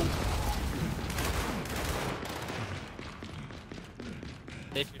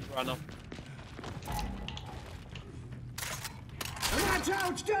 they should run off. I got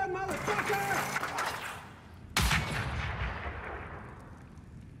touched down, motherfucker!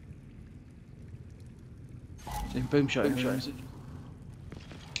 Is it boom shot? Is it?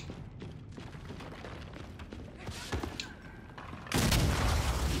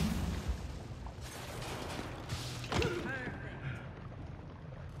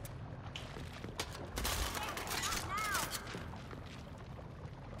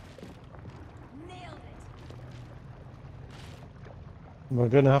 Nailed it. We're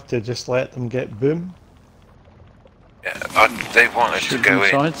going to have to just let them get boom. Yeah, they want us to Shoot go from the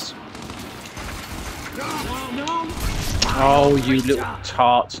in. sides. Oh, you little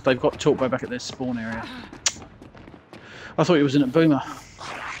tarts. They've got torpedo back at their spawn area. I thought he was in a boomer.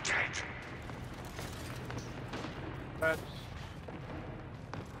 Birds.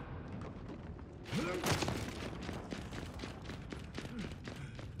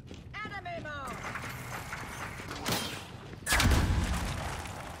 Enemy mode.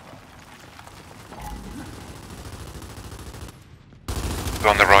 Go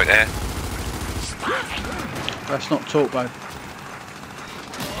on the right there. That's not torque bow. That's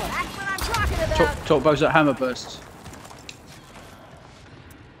what I'm talking about. Torque bow's at hammer bursts.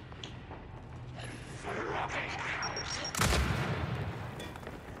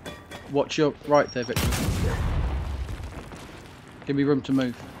 Watch your right there, Victor. Give me room to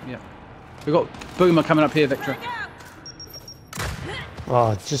move. Yeah. We've got Boomer coming up here, Victor.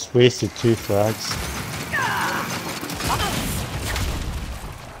 Oh, just wasted 2 frags.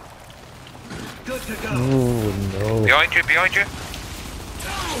 Good to go. Oh no. Behind you, behind you.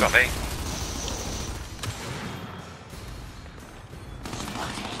 Got me.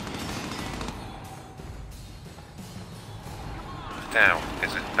 Down.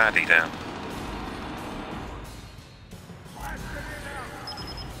 Is it baddie down?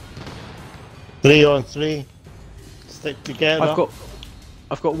 Three on 3. Stick together.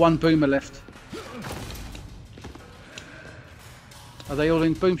 I've got 1 Boomer left. Are they all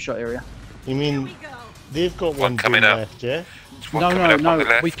in boom shot area? You mean they've got One one coming boom up. left, yeah? There's one No, coming no, up on the no.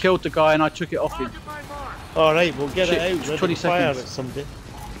 left. We killed the guy and I took it off him. Alright, we'll get Shit, it out. Ready 20 to fire seconds. at somebody.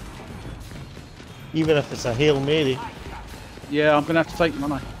 Even if it's a Hail Mary. Yeah, I'm gonna have to take them,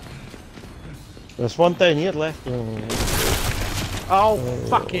 aren't I? There's one down here left. Oh,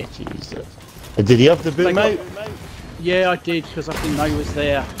 fuck it. Jesus. Did he have the boom They out? got- Yeah, I did because I didn't know he was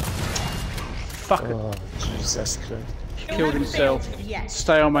there. Fuck it. Oh, Jesus Christ. Killed himself. Yes.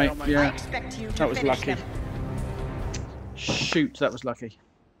 Stalemate. I Yeah. expect you to That was finish lucky. them. Shoot, that was lucky.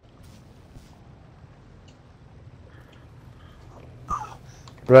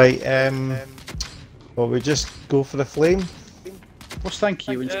 Right, well, we just go for the flame. What's thank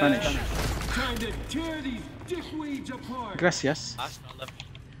you in Spanish? Time to tear these dickweeds apart. Gracias. That's not living.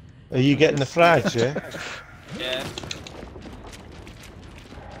 Are you getting the frags, yeah? Yeah.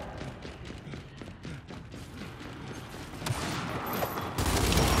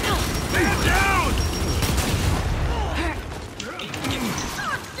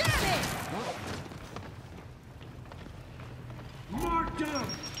 Mark them.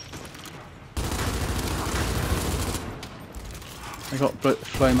 I got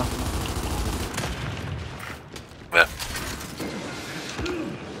flamer. Yeah.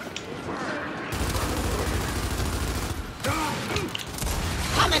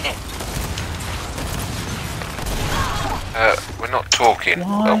 We're not talking.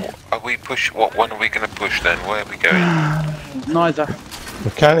 Why? Are we push? What one are we going to push then? Where are we going? Neither.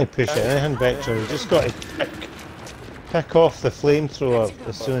 We can't push it anything, Vector. We just got to pick off the flamethrower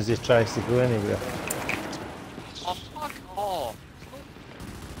as soon as he tries to go anywhere. Oh, fuck off.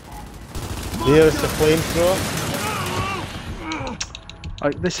 There's the flamethrower.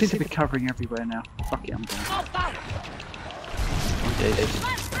 They seem to be covering everywhere now. Fuck it, I'm down. I'm dead.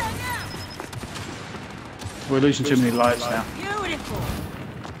 We're losing too many lives now. Beautiful.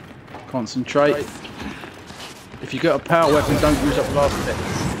 Concentrate. If you got a power weapon, don't use up the last bit.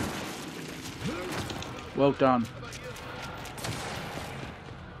 Well done.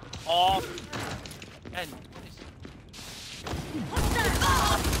 Oh. And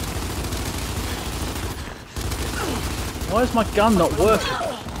Why is my gun not working?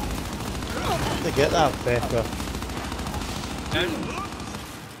 To get that, Vector.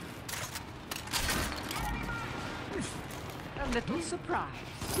 A little surprise.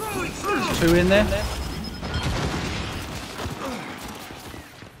 There's 2 in there.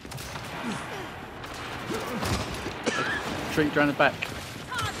 Treat around the back.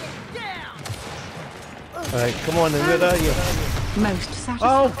 Alright, come on, then where are you? Most satisfying.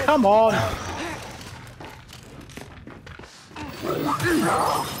 Oh, come on!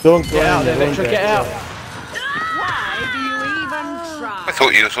 Don't go Get out in there, there, Victor, don't get out! Why do you even try? I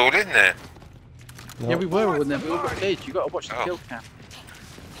thought you was all in there. Yeah, we were all in there, we all got dead. You got to watch the Oh. kill cam.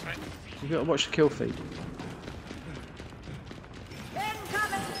 You got to watch the kill feed.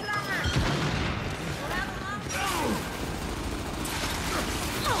 Incoming flash.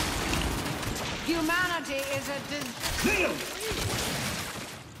 Humanity is a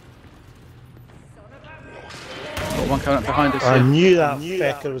Got one coming up behind us I here. knew that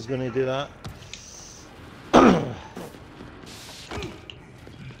fecker was going to do that.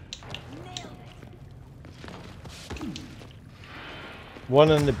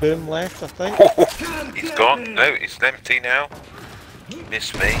 One in the boom left, I think. He's gone. No, it's empty now.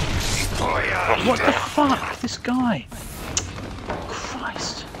 Miss me. What the fuck? This guy!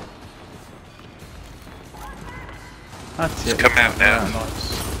 Christ! That's It's it. come out now.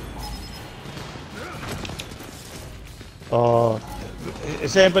 Nice. Oh,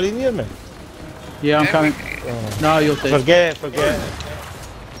 is anybody near me? Yeah, I'm coming. No, you're dead. Forget it.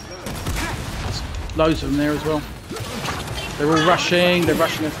 Loads of them there as well. They're all rushing. They're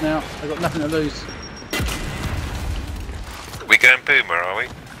rushing us now. They've got nothing to lose. We going boomer, are we?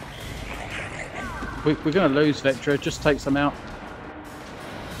 We're going to lose, Vectra. Just takes them out.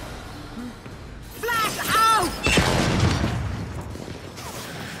 Flash out!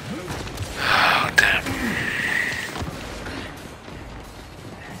 Oh, damn.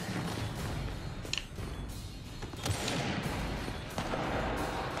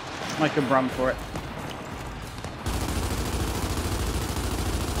 Make them run for it.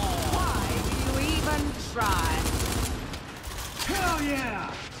 Why do you even try? Hell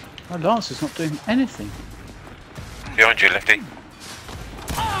yeah! My Lancer's not doing anything. Behind you, Lefty.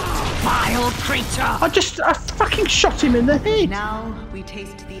 Vile creature! I fucking shot him in the head. Now we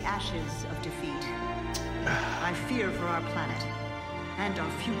taste the ashes of defeat. I fear for our planet and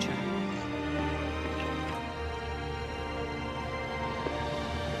our future.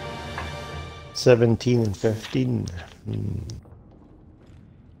 17 and 15.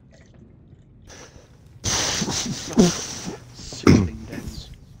 Sickening deaths.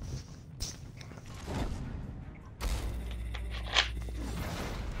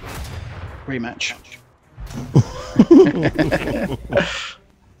 Rematch.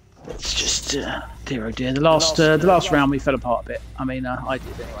 It's just dear oh dear. The last round we fell apart a bit. I mean, I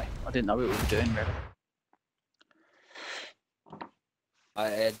did anyway. I didn't know what we were doing really.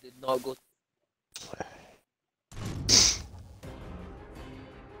 I did not go.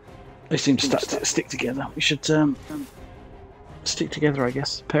 They seem to stick together. We should stick together, I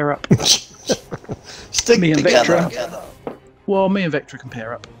guess. Pair up. Stick Me and together. Vectra. Well, me and Vectra can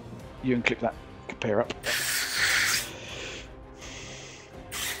pair up. You and click that. Can pair up.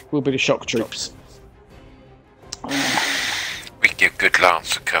 We'll be the shock troops. We can give good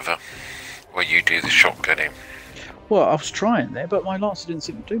Lancer cover. While you do the shotgunning. Well, I was trying there, but my Lancer didn't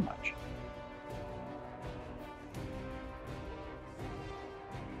seem to do much.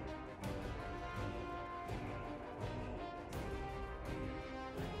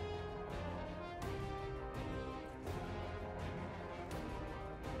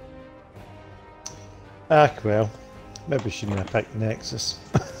 Ah, well, maybe we shouldn't have picked Nexus.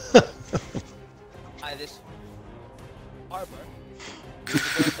 This armor.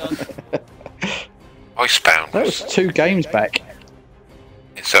 Icebound. That was 2 games back.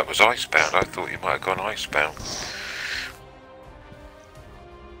 Yes, that was Icebound. I thought you might have gone Icebound.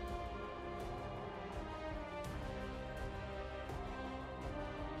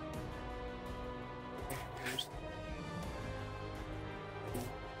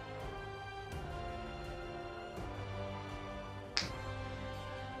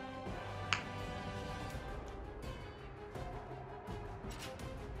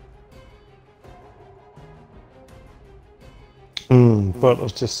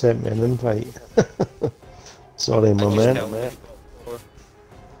 Porter's just sent me an invite. Sorry, my man.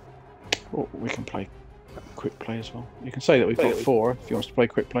 Oh, we can play quick play as well. You can say that we've got 4 if you want to play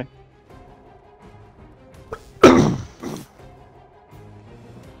quick play. The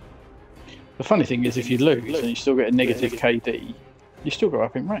funny thing is, if you lose and you still get a negative KD, you still go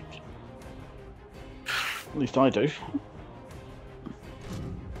up in rank. At least I do.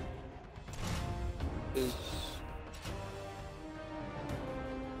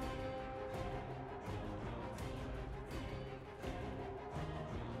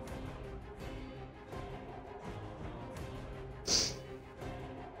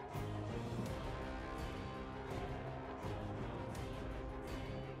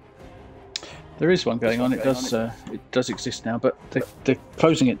 There is one going on. It does exist now, but they're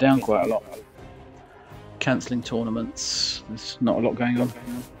closing it down quite a lot. Cancelling tournaments. There's not a lot going on.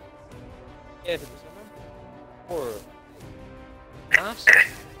 Yeah, or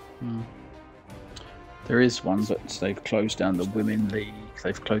There is one, but they've closed down the Women League.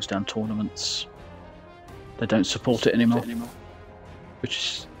 They've closed down tournaments. They don't support it anymore. Which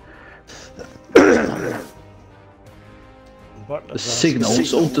is the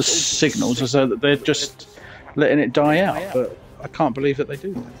signals. All the signals are so that they're just letting it die out. But I can't believe that they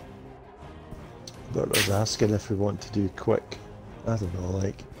do that. But I was asking if we want to do quick. I don't know,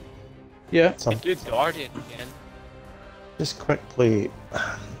 like. Yeah. do Guardian again. Just quick play.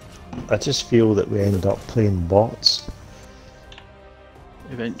 I just feel that we end up playing bots.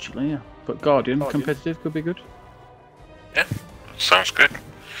 Eventually, yeah. But Guardian competitive could be good. Yeah, sounds good. I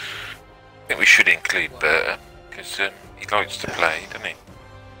think we should include Berta, because he likes to play, doesn't he?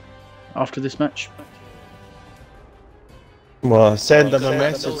 After this match. Well, send them a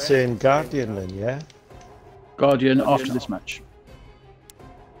message saying Guardian then, yeah? Guardian after this match.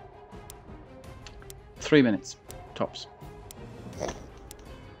 3 minutes, tops.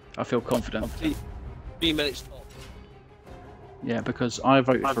 I feel confident. 3 minutes top. Yeah, because I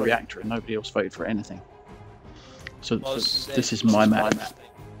voted for Reactor and nobody else voted for anything. So this is my match.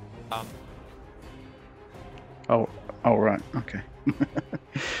 Oh, right, okay.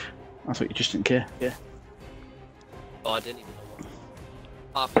 I thought you just didn't care. Yeah. Oh, I didn't even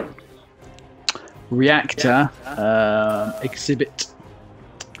know what. Reactor, Exhibit,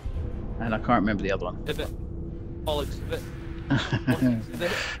 and I can't remember the other one. Exhibit. All exhibit.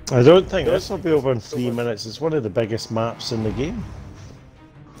 I don't think this will be over in 3 minutes. It's one of the biggest maps in the game.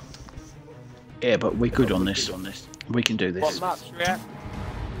 Yeah, but we're good on this. We can do this. What map's React?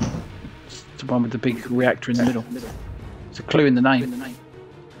 It's the one with the big reactor in the middle. It's a clue in the name.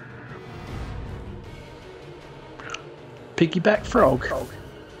 Piggyback frog.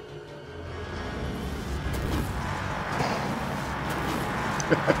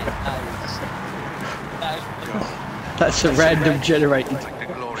 That's a random generated.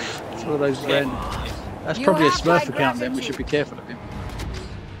 It's one of those random. That's probably a Smurf account then, we should be careful of him.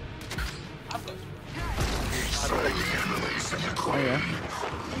 Oh yeah.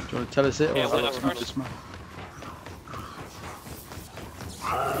 Do you want to tell us it, or is it not just Smurf?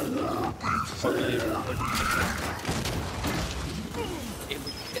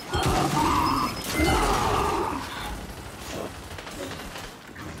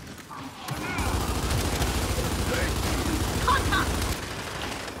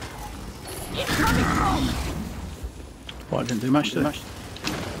 Well, I didn't do much to it.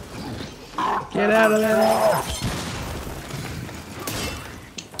 Get out of there!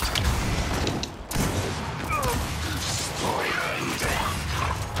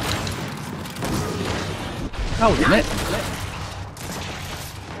 Oh, damn it!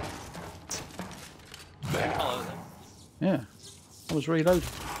 Yeah, I was reloading.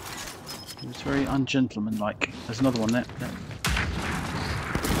 It was very ungentlemanlike. There's another one there.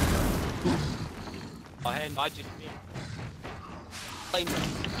 I just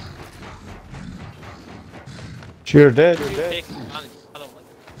Sure did. take advantage. I don't like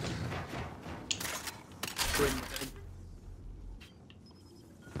it.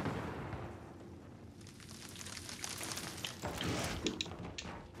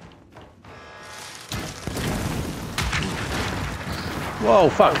 Whoa,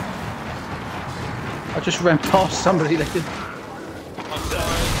 fuck! I just ran past somebody that did. I'm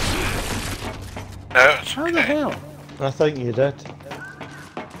sorry. No, it's How the okay. hell? I think you did.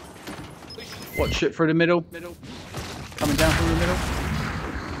 What, shit through the middle? Coming down through the middle?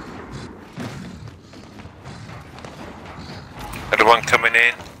 Another one coming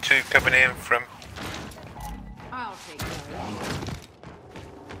in, two coming in from. I'll take care of it.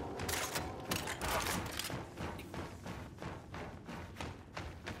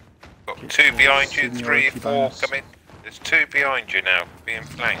 Got two behind you, 3 or 4 coming. There's 2 behind you now, being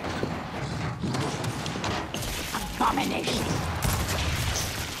flanked. Abomination.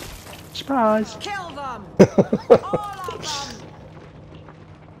 Surprise! Kill them. All of them.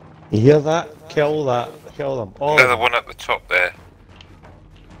 You hear that? Kill that. Kill them all. Another one at the top there.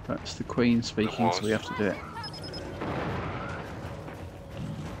 That's the Queen speaking, so we have to do it.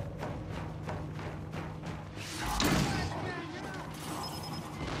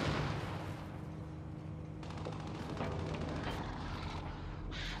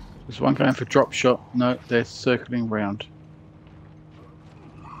 There's one going for drop shot. No, they're circling round.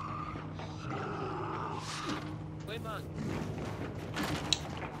 Wait, man.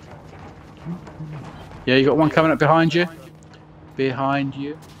 Yeah, you got one coming up behind you. Behind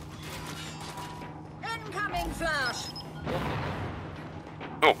you. Incoming flash.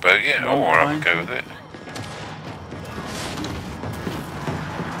 Oh, but yeah, One I'll have a behind go you. with it.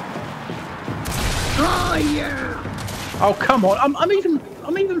 Oh yeah. Oh come on! I'm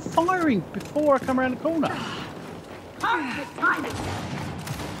even firing before I come around the corner. Perfect timing.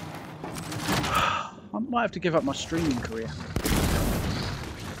 I might have to give up my streaming career.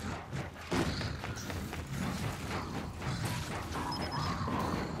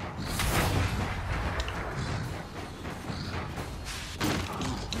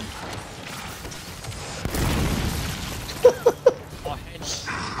 Oh, heads.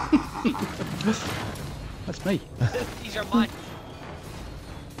 That's me. These are mine.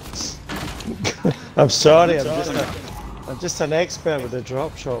 I'm sorry, I'm just an expert with a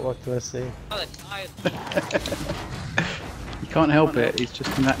drop shot, what can I say? Oh, they're tired. You can't help it. It's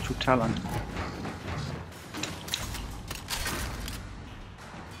just a natural talent.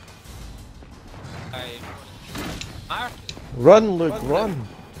 Marcus. Run, Luke, run!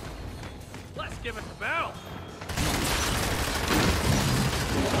 Let's give it the bell.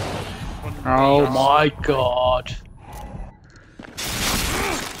 Oh my god.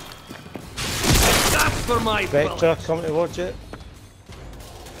 That's for my Vector, come towards it.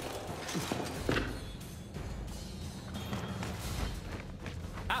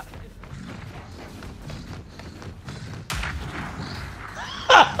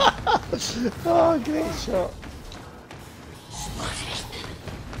 Oh, great shot.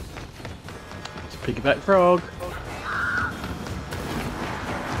 It's a piggyback frog.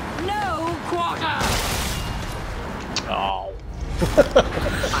 No quarter! Oh.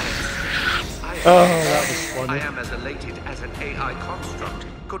 Oh, that was funny. I am as elated as an AI construct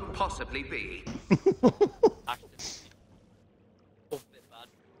could possibly be.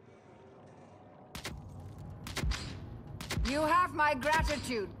 You have my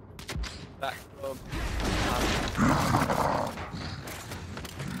gratitude. Back from.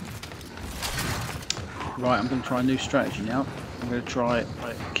 Right, I'm going to try a new strategy now. I'm going to try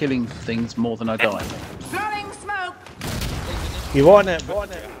killing things more than I die. Throwing smoke. You want it,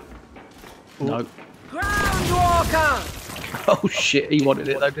 want it. No. Ground walker. Oh shit, he wanted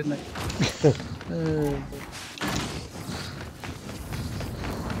it though, didn't he?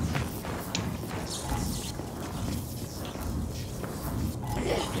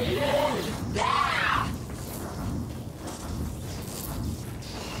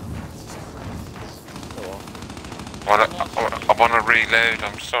 I want to reload,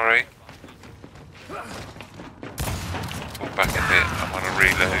 I'm sorry. Pull back a bit, I want to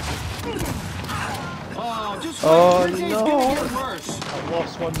reload. Oh, just Oh, this ain't no. gonna get worse. I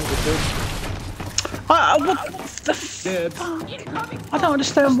lost one with the What the fuck? I don't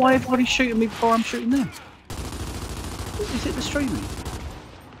understand why everybody's shooting me before I'm shooting them. Is it the streaming?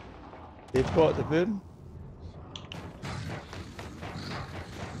 They've got the boom.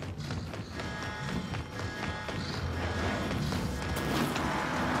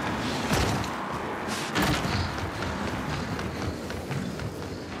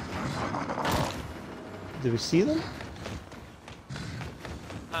 Do we see them?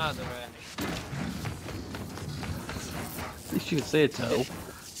 Ah, they're At least you can see a turtle.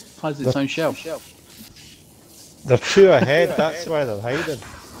 Hides its own shell. They're two ahead, that's why they're hiding.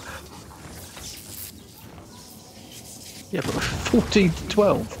 Yeah, but 14 to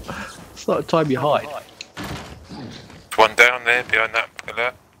 12. It's not the time you hide. There's one down there behind that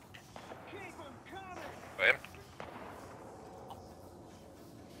pillar. Got him.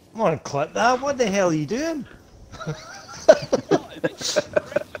 Come on, clip that. What the hell are you doing?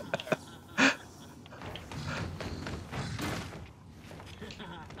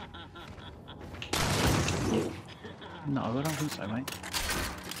 No, I don't think so, mate.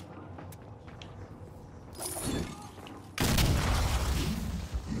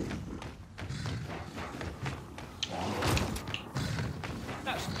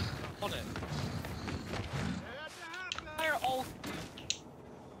 That's on it. They're all.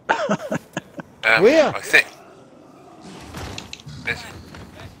 Where? I think. It's,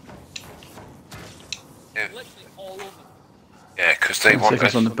 yeah, Literally all over. yeah, because they 10 want seconds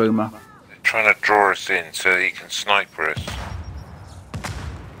us. on the boomer. They're trying to draw us in so he can sniper us.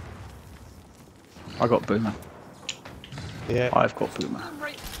 I got boomer. Yeah. I've got boomer. I'm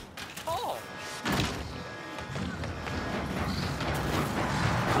right. Oh.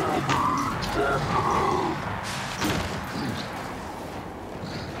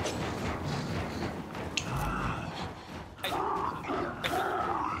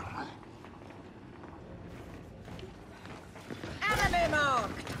 Enemy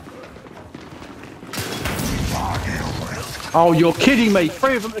marked. Oh, you're kidding me!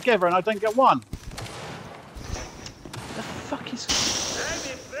 3 of them together and I don't get one. The fuck is?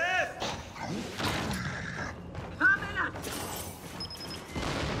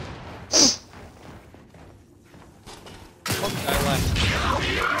 One guy left.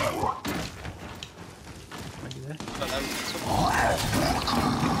 Are you there? But that was someone.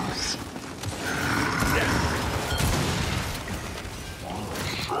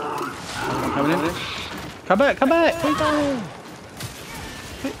 Coming in. Come back! Come back! Put it down!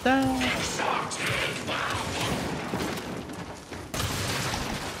 Put it down!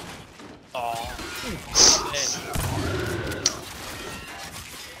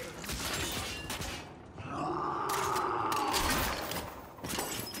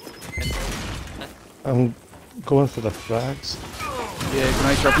 I'm going for the frags. Yeah,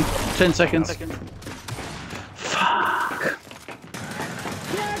 grenade dropping. 10 seconds. Fuck!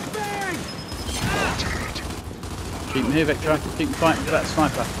 Keep him here, Vector. Keep him fighting for that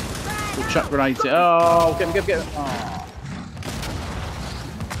sniper. We'll chuck grenades in. Oh, get him, get him, get him. Oh.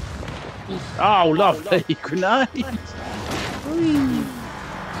 Oh, lovely grenade!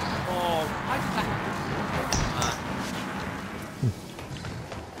 Oh, why did that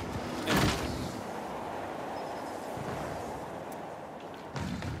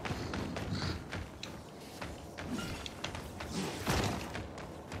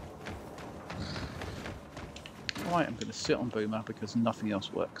Right, I'm going to sit on Boomer because nothing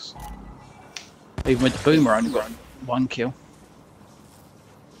else works. Even with the Boomer, I only got 1 kill.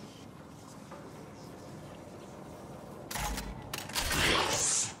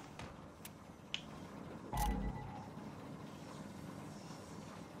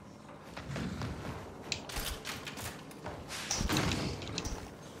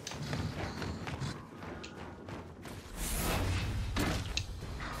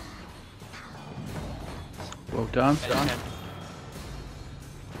 Well done.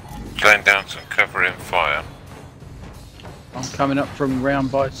 Going down some cover in fire. I'm coming up from round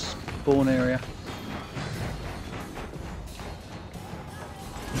by spawn area.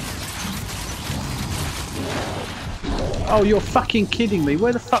 Oh, you're fucking kidding me.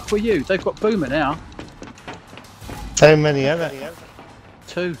 Where the fuck were you? They've got Boomer now. How many are there?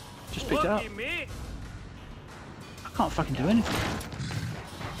 2. Just picked it up. I can't fucking do anything.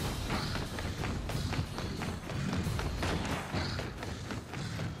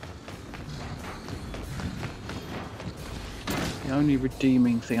 The only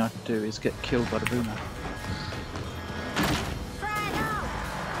redeeming thing I can do is get killed by the Boomer.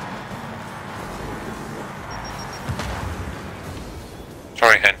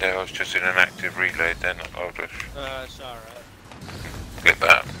 Sorry, Hendo, I was just in an active reload then. I'll just it's alright. flip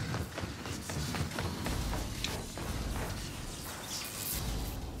that.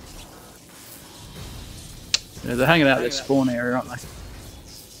 Yeah, they're hanging out at their spawn area, aren't they?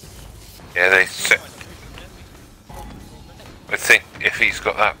 Yeah, they set. I think if he's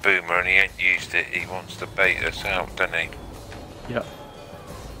got that Boomer and he ain't used it, he wants to bait us out, doesn't he? Yep.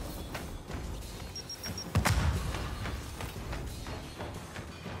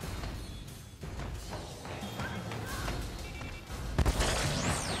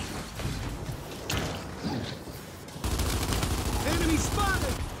 Enemy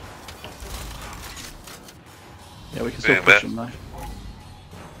spotted! Yeah, we can still push them though.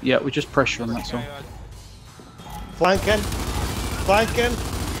 Yeah, we just pressure them, that's all. Flanking! Flanking!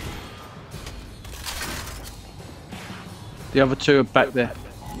 The other 2 are back there.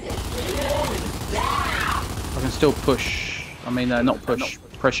 I can still push. I mean, not push.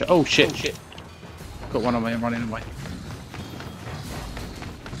 Pressure. Oh shit! Got one on me and running away.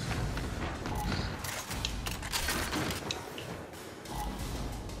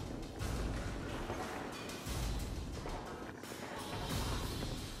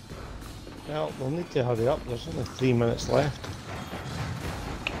 Well, we'll need to hurry up. There's only 3 minutes left.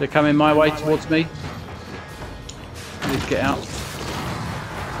 They're coming my way towards me. I need to get out.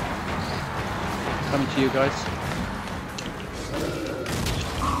 Coming to you guys.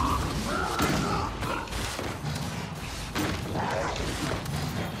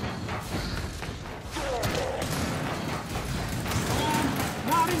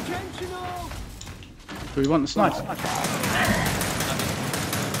 Not intentional! Do we want the sniper?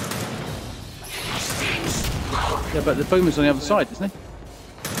 Yeah, but the Boomer's on the other side, isn't he?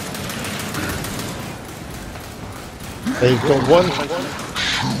 They've got one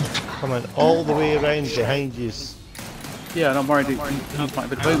coming all the way around behind you. Yeah, and I'm worried he might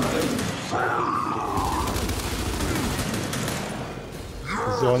be the Boomer.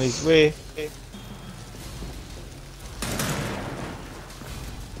 He's on his way.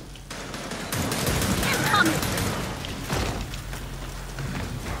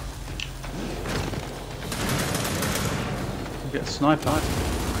 Get a sniper.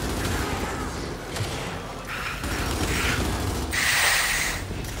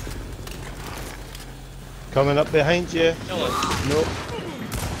 Coming up behind you. Nope.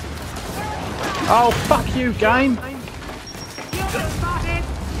 Oh, fuck you, game!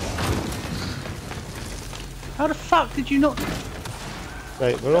 How the fuck did you not...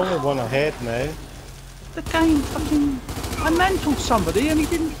 Right, we're only 1 ahead now. The game fucking... I mantled somebody and he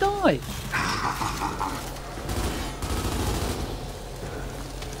didn't die.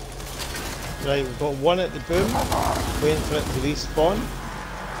 Right, we've got 1 at the boom, waiting for it to respawn.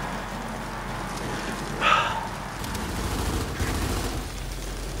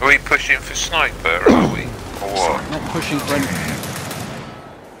 Are we pushing for sniper, are we? Or what? Not pushing for anything.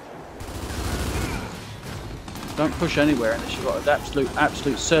 Don't push anywhere unless you've got an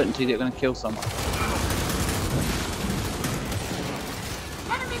absolute certainty that you're going to kill someone.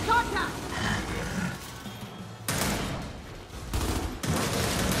 Enemy contact!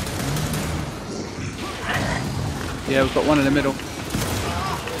 Yeah, we've got one in the middle.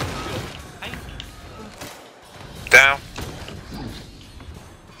 Down.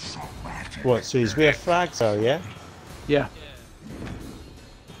 What, so he's where frags are, yeah? Yeah.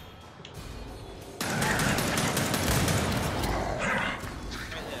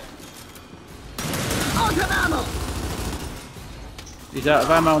 He's out of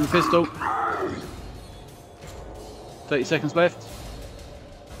ammo on the pistol. 30 seconds left.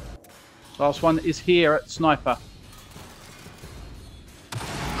 Last one is here at sniper.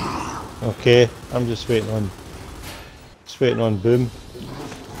 Okay, I'm just waiting on Boom.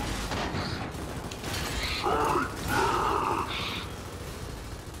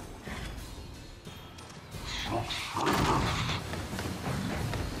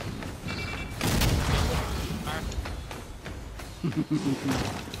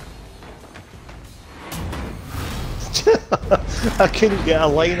 I couldn't get a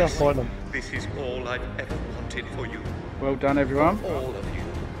line up on him. This is all I've ever wanted for you. Well done, everyone. All of you.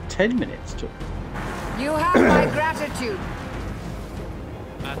 10 minutes took. You have my gratitude.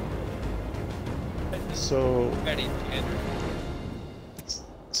 So Very tender.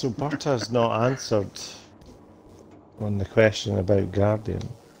 Berta's not answered on the question about Guardian.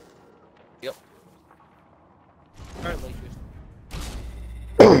 Yep. Apparently just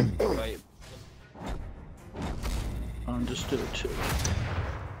right. Understood.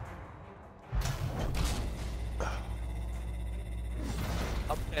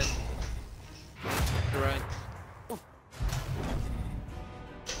 Up and right.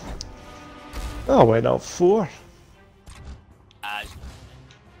 Oh, I went up 4.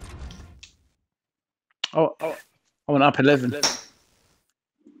 Oh, I went up 11. Went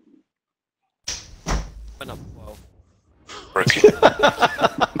up 12. Broken.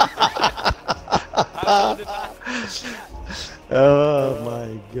 Oh my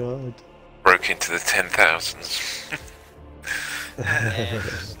god. Broke into the 10,000s.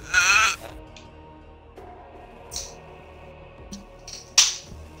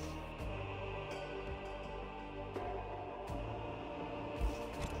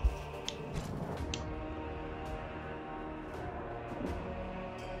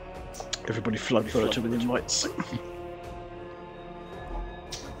 Everybody flood Berta with invites.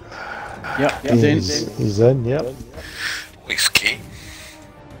 Yep, he's in. He's in, yep. Whiskey.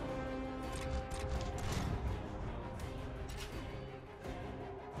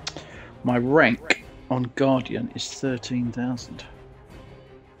 My rank on Guardian is 13,000.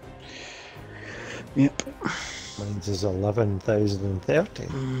 Yep. Mine's is 11,030.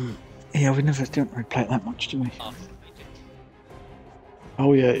 Yeah, we never don't really play it that much, do we?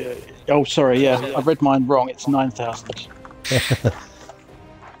 Oh yeah. Oh, sorry. Yeah, I read mine wrong. It's 9,000.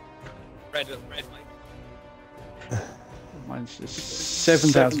 Red, Mike. Mine's just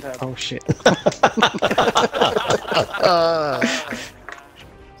 7,000. Oh shit.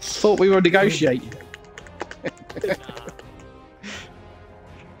 Thought we were negotiating.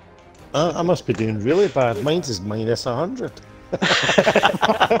 I must be doing really bad. Mine's is minus 100.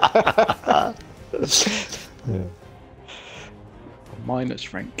 Yeah.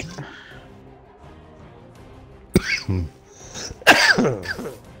 Minus rank.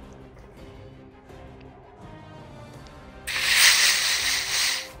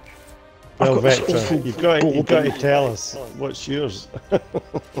 Well, got this Vector, awful you've got to bourbon. tell us what's yours.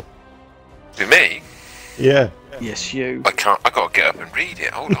 To me? Yeah. Yes, you. I can't. I got to get up and read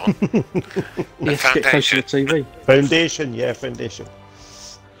it. Hold on. Yes, get close to the TV. Foundation, yeah, Foundation.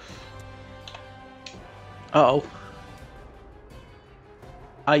 Uh oh.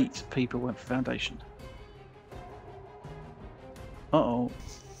 8 people went for Foundation. Uh oh.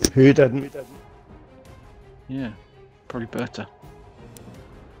 Who didn't? Yeah. Probably Berta.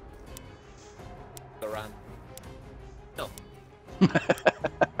 Around. No.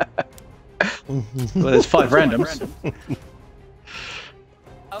 Well, there's 5 randoms.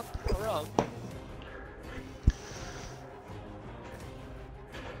 Oh, wrong.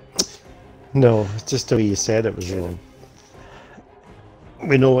 No, it's just the way you said it was wrong.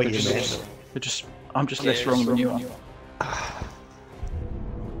 We know what you meant. I'm just less wrong than you are.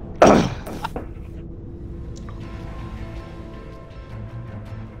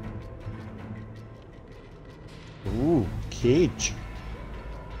 Ooh, Cage.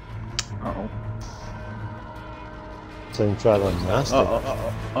 Uh-oh. Sounds rather nasty.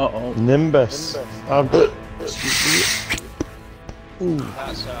 Uh-oh. Nimbus. Ooh.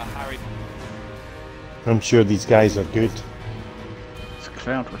 That's Harry. I'm sure these guys are good. It's a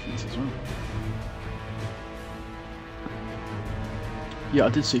Cloud reference as well. Yeah, I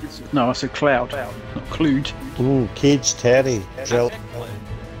did see. No, I said Cloud, not Clued. Ooh, Cage Terry. Drill.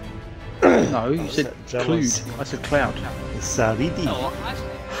 No, you said Jealous. Clued. I said Cloud. Saridi. No, actually,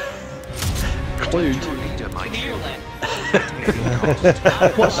 Clued. Leader, my here child. then.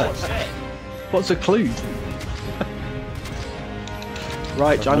 What's a Clued?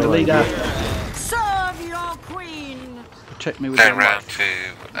 Right, I'm the leader. Serve your queen! Check me with Going that. round to,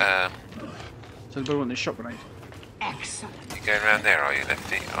 So anybody want this shot grenade? Excellent. you going round there, are you,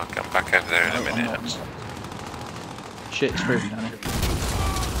 Lefty? I'll come back over there in a No, I'm minute. not. Shit, it's moving down here.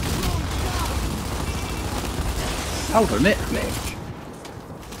 Hold on a minute.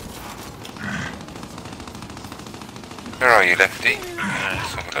 Where are you, Lefty?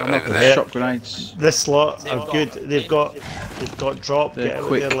 Let's have a I'm look up over with there. shot grenades. This lot are good. They've got drop. They're Get out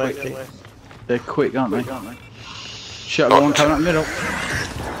quick. there, Lefty. They're quick, aren't they? Shut up, one coming up the middle.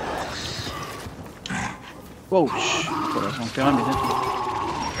 Whoa, shh. Got that one behind me then.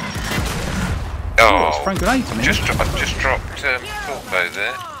 Oh, it's Oh, throwing grenades on me. just dropped Torpo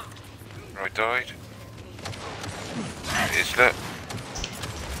there. Where I died. It is, look.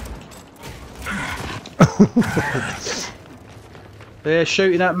 They're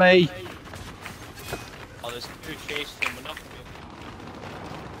shooting at me. Oh, there's two chasing him, we're not gonna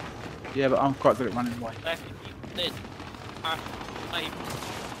be Yeah, but I'm quite good at running away. left if you did.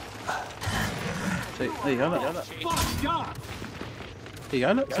 See, there you go, look. Fuck God! There you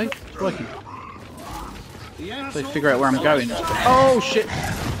go, look. See, it's working. The So asshole. figure out where I'm going. Oh shit!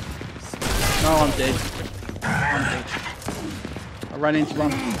 No, I'm dead. I'm dead. I ran into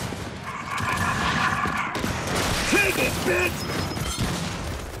one. Take it, bitch!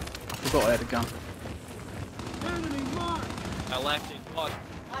 I forgot I had a gun. Enemy mark! I left it. God.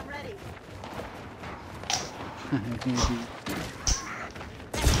 I'm ready. Oh,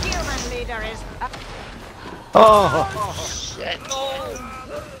 The human leader is up. Oh,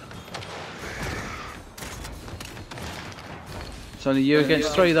 it's only you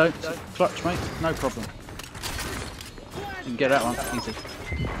against three though. Clutch, mate. No problem. You can get that one easy.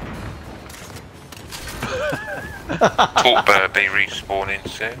 Torpo be respawning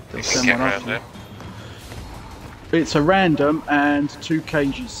soon. You can get round them. It's a random and two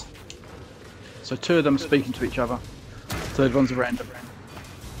cages. So two of them are speaking to each other. Third one's a random.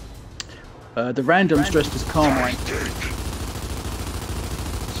 The random's dressed as Carmine.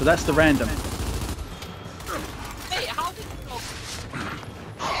 So that's the random. Hey, how did you know?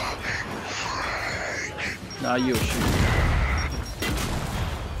 No, you were shooting.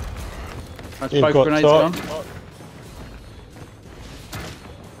 That's You've both got grenades top. gone.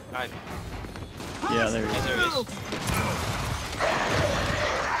 Right, Yeah, there he is. there is.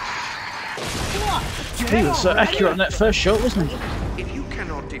 He was accurate on that first shot, wasn't he? If you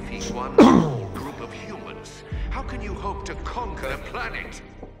cannot defeat one small group of humans, how can you hope to conquer a planet?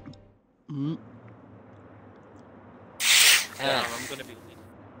 I'm gonna be.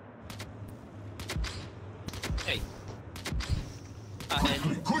 Hey.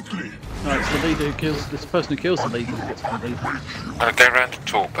 No, it's the leader who kills. This person who kills the leader gets the leader. I'll go round to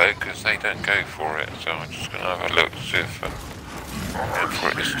Torpo because they don't go for it, so I'm just going to have a look to see if I'm going for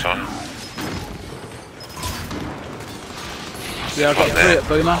it this time. Yeah, I've got three at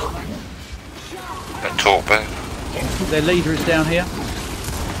Boomer. At Torpo. Their leader is down here.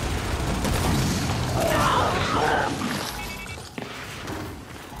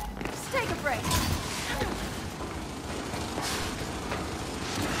 Let's take a break.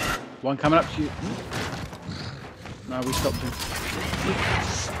 One coming up to you. No, we stopped him.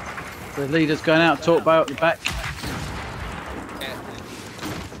 The leader's going out. Talk about the back.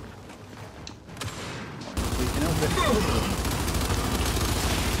 We can help it.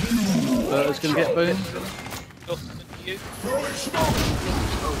 Berta's going to get Boone. You.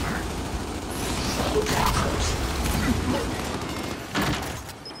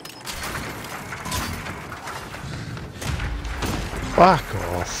 fuck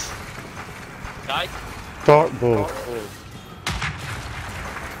off. Died. Dark bow.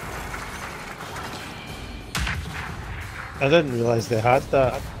 I didn't realise they had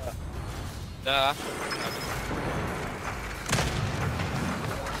that. Nah.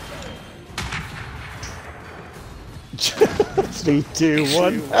 3, 2,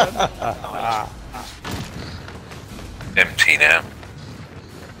 1. Empty now.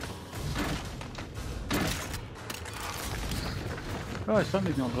 Oh, it's not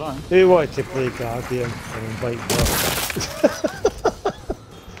moving on the line. Who wanted to play Guardian and invite them?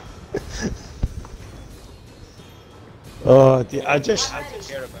 Oh, dear,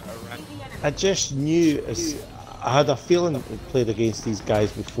 I just knew. I had a feeling we played against these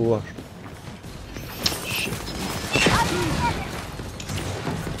guys before.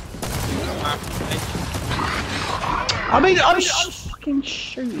 I mean, I'm fucking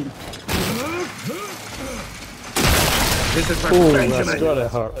shooting. This is Oh, that's gotta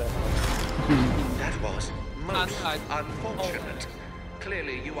hurt. That was most unfortunate.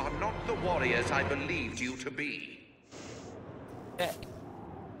 Clearly, you are not the warriors I believed you to be.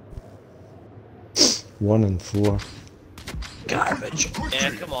 1 and 4. Garbage. Yeah,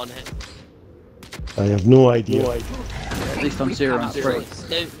 come on. I have no idea. At least I'm 0 and 3. No,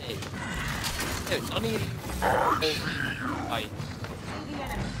 none of you. Right.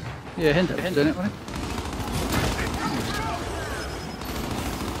 Yeah, Hendo was doing it, wasn't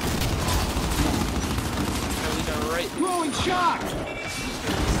Right. Throwing shock!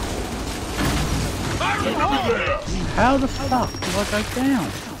 he? How the fuck do I go down?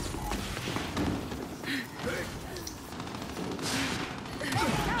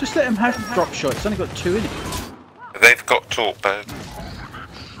 Just let him have drop shot. It's only got 2 in it. They've got torpedo.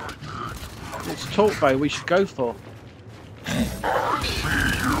 It's talk bow we should go for.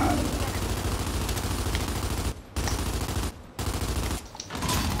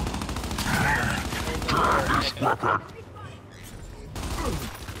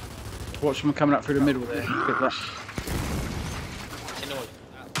 Watch them coming up through the middle there. Look at that. You know what?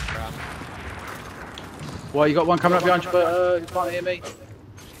 Why you got one coming up behind you, but you can't hear me?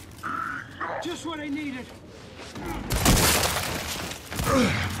 Just what I needed.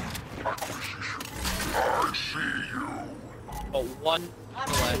 Got one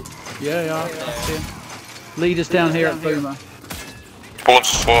left. Yeah. I see him. Leaders down here at Boomer. Spawn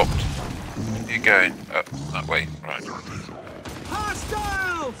swapped. Where you going? That way. Right.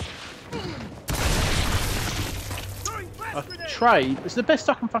 Hostiles! A trade? It's the best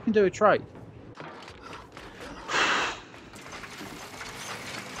I can fucking do a trade.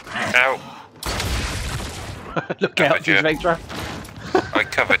 Ow. Look out, Covered you. Vectra. I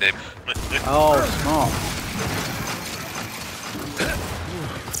covered him. Oh, smart.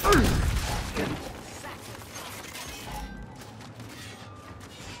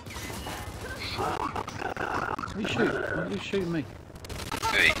 What are you shooting? What are you shooting me?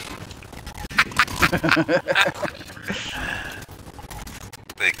 See.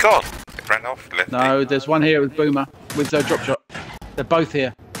 They're gone. They ran off. Left. No, there's one here with Boomer, with drop shot. They're both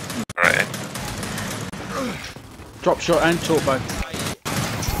here. Right. Drop shot and torp bow.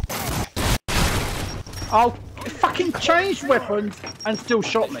 Oh, it fucking changed weapons and still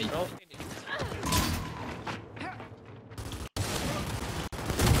shot me.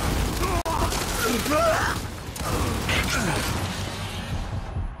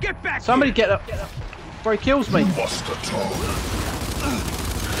 Get back! Somebody get up before he kills me.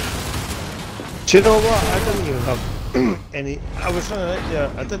 Do you know what? I didn't even have any. I was running out there.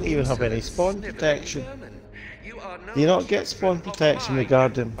 I didn't even have any spawn protection. Do you not get spawn protection with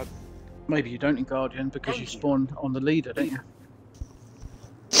Guardian? Maybe you don't in Guardian because you spawn on the leader, don't you?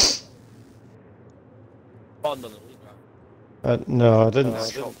 Spawned on the leader. No, I didn't.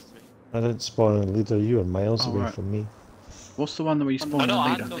 I didn't spawn on the leader. You were miles away right. from me. What's the one that we spawn No, I on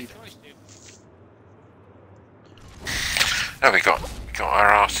had the no leader? choice, dude. Oh, we got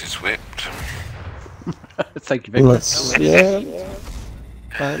our asses whipped. Thank you very much. Yeah.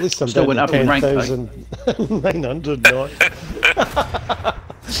 At least I'm Still down went to up in rank, though. 10,900 now. I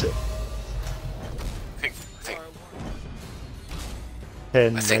think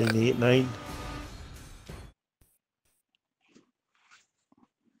 10,989.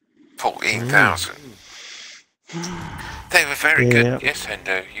 14,000. They were very Yeah. good. Yes,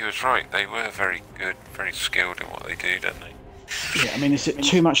 Hendo, you was right. They were very good, very skilled in what they do, don't they? Yeah, I mean, is it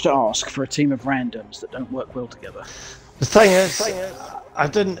too much to ask for a team of randoms that don't work well together? The thing is, I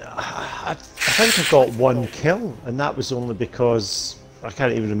didn't. I think I got one kill, and that was only because I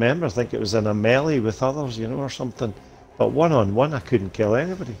can't even remember. I think it was in a melee with others, you know, or something. But one on one, I couldn't kill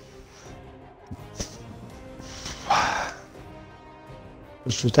anybody. It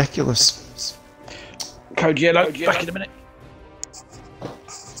was ridiculous. Code Yellow, back in a minute.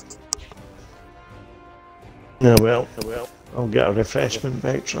 Yeah, well, I'll get a refreshment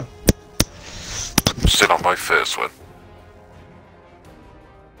Vectra. I'm still on my first one.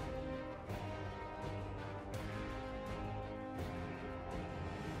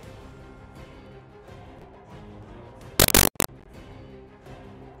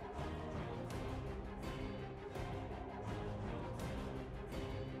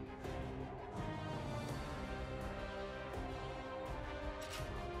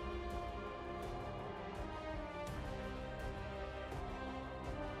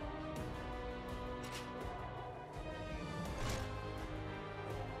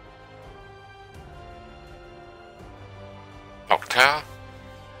 Clock tower.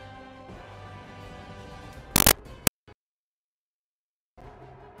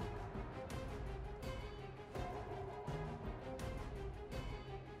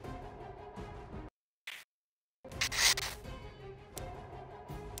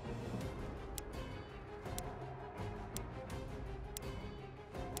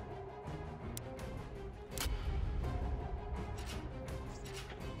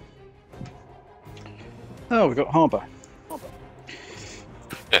 Oh, we've got harbour.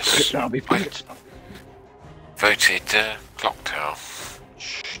 Yes. That'll be brilliant. Voted clock tower.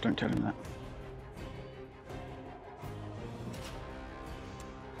 Shh, don't tell him that.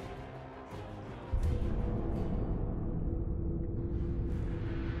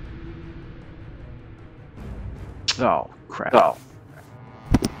 Oh, crap.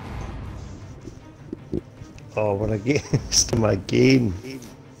 Oh, when I get to my game.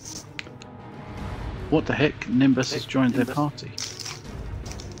 What the heck? Nimbus has joined their party.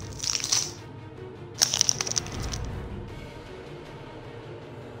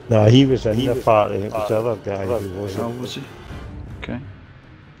 No, he was in the party, it was the other guy who wasn't. Oh, was he? Okay.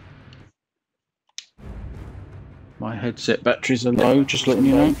 My headset batteries are low, just letting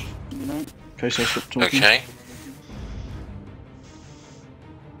you know. In case I stop talking. Okay.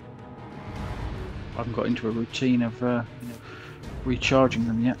 I haven't got into a routine of recharging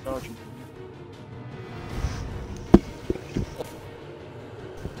them yet.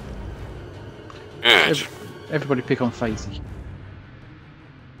 Good. Everybody pick on Faisy.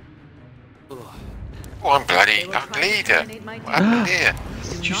 Oh, I'm bloody leader. What happened here?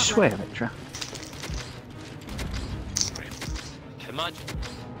 Did you swear, Victra? Imagine.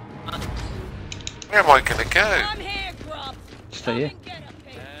 Where am I going to go? I'm here, Grub. Stay here.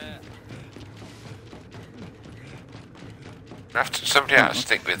 Somebody else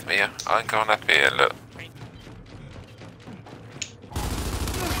stick with me. I'm going up here, look.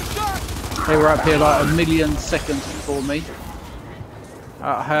 They were up here like a million seconds before me.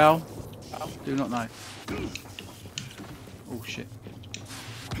 How? Do not know. Oh shit.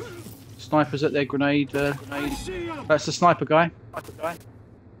 Snipers at their grenade. That's the sniper guy.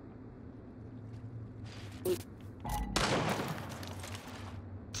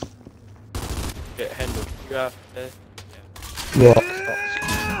 Get handled. You have What?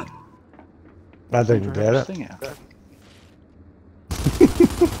 I didn't get it. Thing out.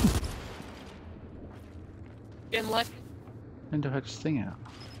 getting like. Endo had his thing out.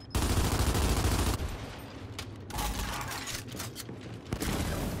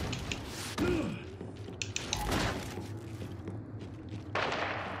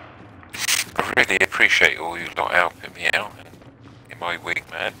 I really appreciate all you lot helping me out in my weak,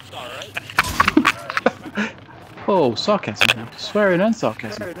 man. Oh, sarcasm now. Swearing and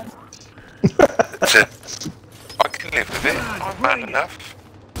sarcasm. I can live with it. I'm man enough.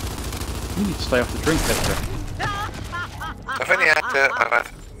 You need to stay off the drink, Victor. I've only had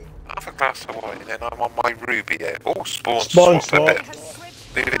half a glass of wine, then I'm on my ruby here. Oh, spawn Spawn swap.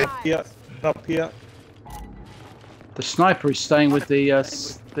 Yeah, up here. The sniper is staying with the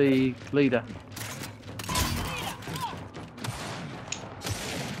leader.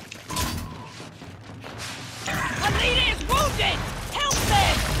 Our leader is wounded! Help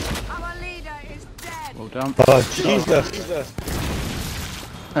them! Our leader is dead! Well done. Oh, Jesus.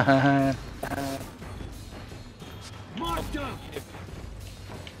 Marked up!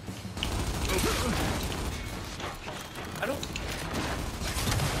 I don't.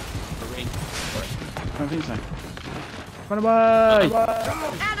 I don't think so. Run away!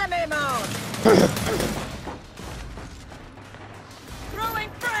 Enemy mode!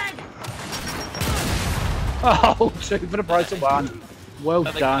 Throwing frag! Oh, two for the price of one. Well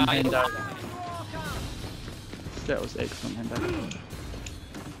done, Hendo. That was excellent, Hendo.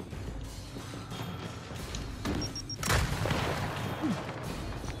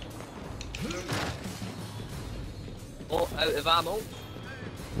 Oh, out of ammo.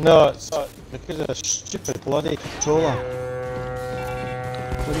 No, it's because of the stupid bloody controller.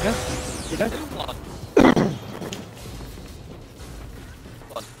 Where'd he go? Where'd he go?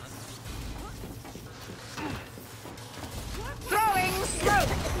 Throwing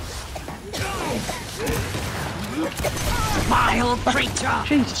smoke! Vile creature!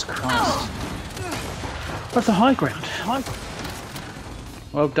 Jesus Christ. What's the high ground?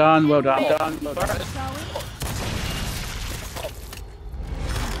 Well done, well done.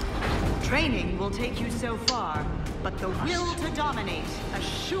 Training will take you so far, but the will to dominate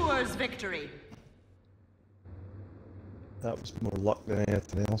assures victory. That was more luck than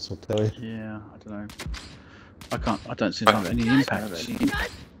anything else, I'll tell you. Yeah, I don't know. I don't seem to have any impact.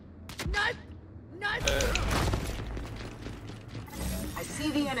 No! I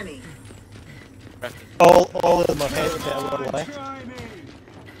see the enemy. All of them are heading to our left.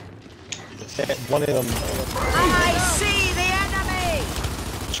 Except one of them. I see the enemy!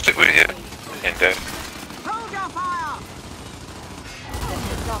 Stick with you. Hendo. Hold your fire!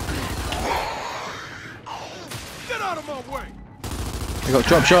 Get out of my way! We got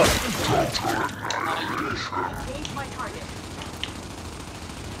drop shot. Engage my target.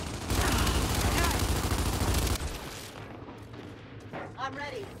 I'm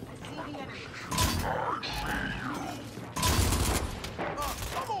ready. I see the enemy.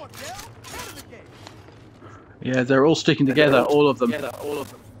 Come on, Dale. Head of the game. Yeah, they're all sticking together, all of them. Meeting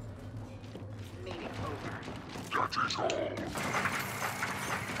over.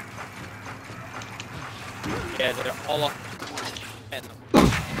 Yeah, they're all up. And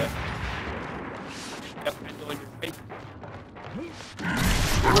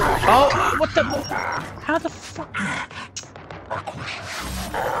Oh, what the? How the fuck?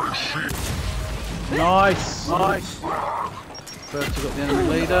 Nice, nice. First we got the enemy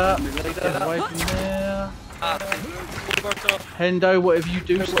leader. Get away from there. Hendo, whatever you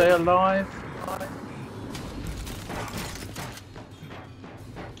do, stay alive.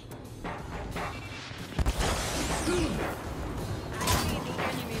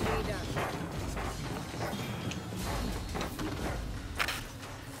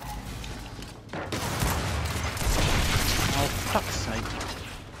 Fuck's sake.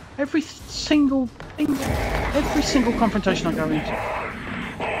 Every single confrontation I go into.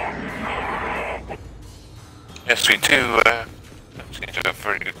 Yes, we do seem to have a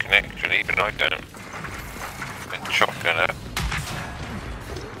very good connection, even I don't. And shotgunner.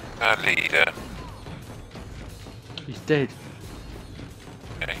 Our leader. He's dead.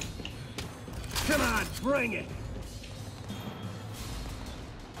 Okay. Come on, bring it.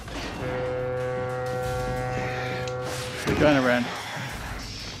 They're going around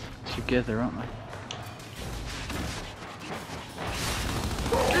together, aren't they?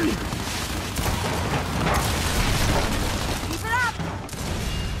 Keep it up!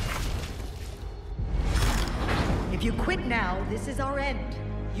 If you quit now, this is our end.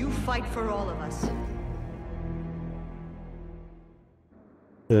 You fight for all of us.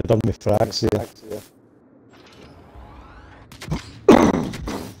 They've done me frags here.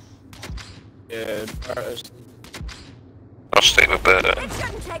 yeah, artist. I'll stay with Berta. It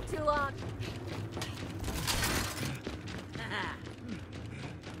shouldn't take too long.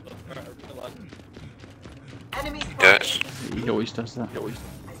 Enemy Yes. He always does that. I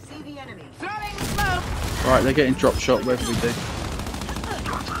see the enemy. Throwing smoke. Right, they're getting drop shot wherever we do.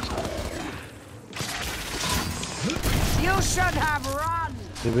 You should have run.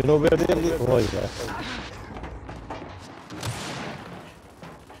 Do we know where they're leaving? Oh, yeah.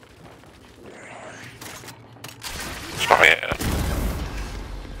 Sorry, yeah.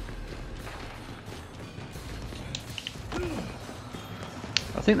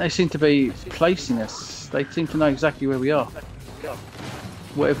 I think they seem to be placing us. They seem to know exactly where we are.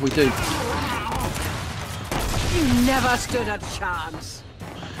 Whatever we do. You never stood a chance.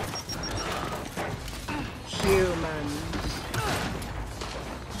 Humans.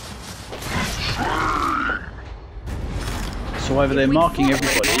 So either they're marking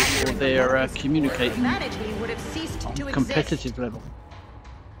everybody or they're communicating Humanity would have ceased to on exist. competitive level.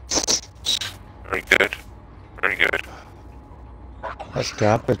 Very good. Very good. That's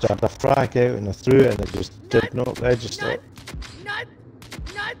garbage. I had a frag out and I threw it and it just did not register.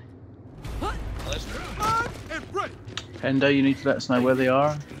 Hendo, you need to let us know where they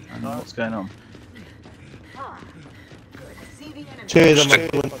are and what's going on. See the enemy. Two of them are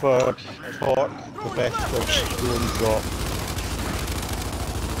going for torque, the best of one drop.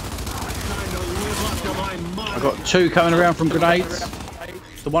 I've got two coming around from grenades.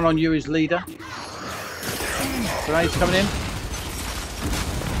 The one on you is leader. Grenades coming in.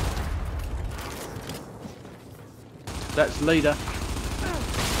 That's leader.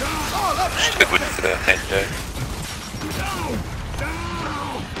 Stick with the Hendo.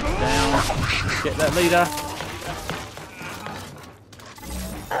 Down. Get that leader.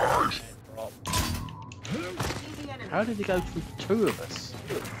 How did he go through two of us?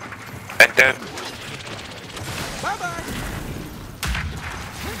 Hendo.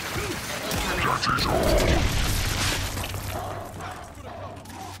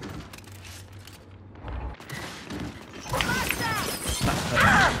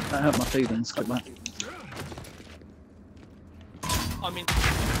 That hurt my feelings. Click that. I mean,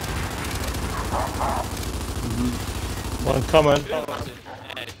 One coming.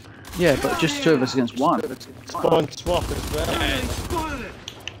 Yeah, but just two of us against one. Spawn swap as well.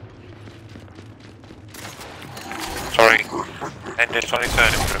 Sorry. Hendo's only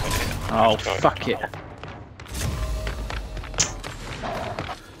turning for a minute. Oh, Sorry. fuck it.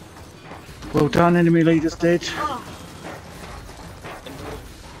 Well done, enemy leader's dead.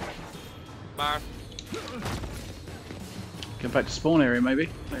 Mark. Get back to spawn area, maybe.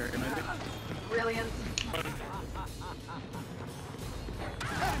 Brilliant.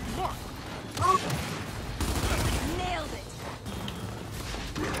 Nailed it.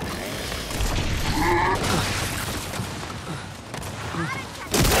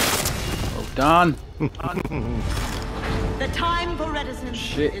 Done. The time for reticence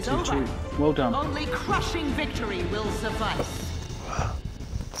Shit, is 2-2. over. Well done. Only crushing victory will suffice.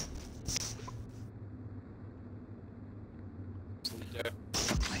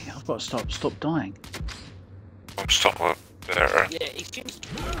 Hey, I've got to stop dying. Stop there. Yeah, he seems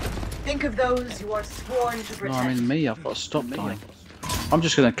Think of those who are sworn to No, protect. I mean me. I've got to stop dying. I'm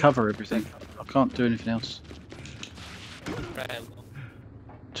just going to cover everything. I can't do anything else.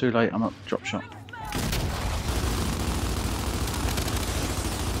 Too late. I'm up. Drop shot.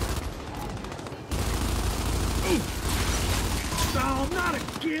 Oh, not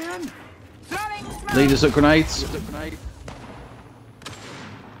again! Leaders at grenades.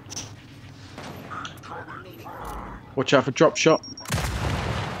 Watch out for drop shot.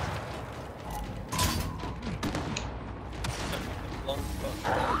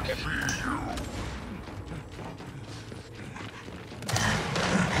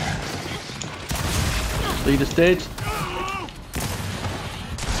 Leader's dead.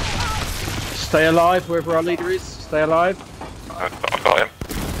 Stay alive, wherever our leader is. Stay alive. I've got him.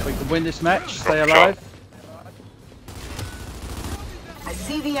 We can win this match. Stay Drop alive. I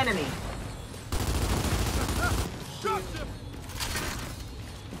see the enemy.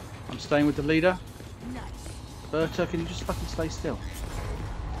 I'm staying with the leader. Berta, can you just fucking stay still?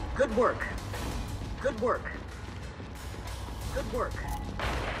 Good work. Good work. Good work.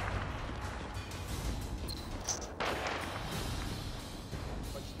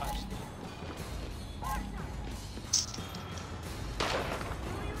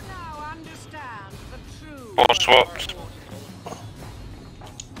 Spawn swapped.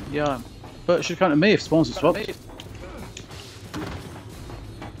 Yeah. Berta should come to me if spawns are swapped.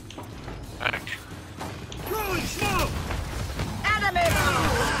 Throwing smoke!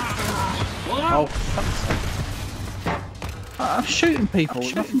 Oh, fuck's sake. I'm shooting people.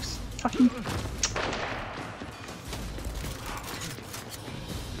 Nothing's fucking.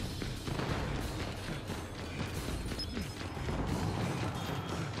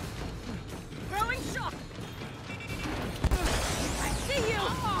 Throwing shot. I see you.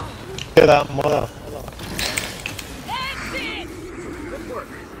 Get that mother. Exit. Good work.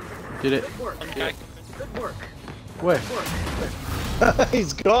 Did it? Good work. Good work. Where?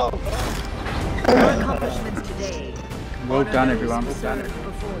 He's gone. Your accomplishments today. Well honor done, those everyone. who Well done. served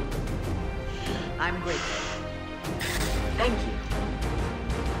before you. I'm grateful. Thank you.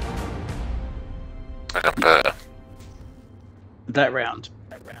 That round.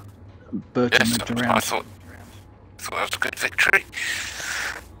 Berta Yes, moved I around. thought that was a good victory.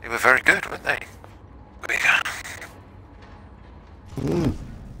 They were very good, weren't they?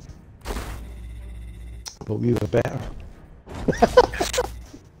 But we were better.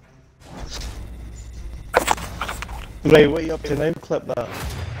 Right, what are you up to now? Clip that.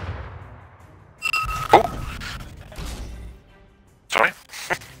 Oh! Sorry?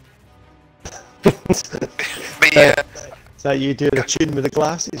 Is that you doing a tune with the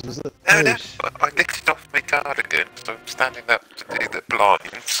glasses, was it? No, Nice. I lifted off my cardigan, so I'm standing up to do the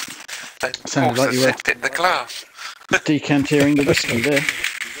blinds. And Sounded also like you were- sipped in the glass. Decanteering the whiskey there.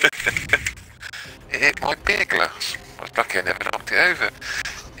 It hit my beer glass. I was lucky I never knocked it over.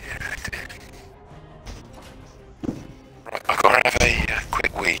 Yeah, I did. Right, I've got to have a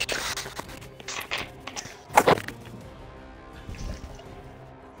quick wee.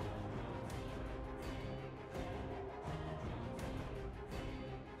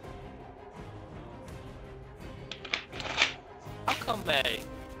 How come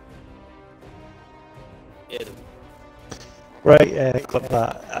yeah, Right, clip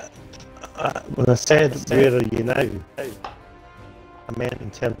that. When I said, where are you now? I meant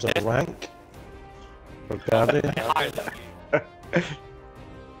in terms of rank. For Guardian.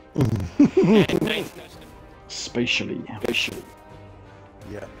 Spatially.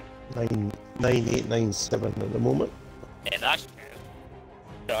 Yeah. 9897 at the moment. Yeah, that's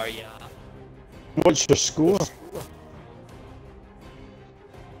sorry, What's your score?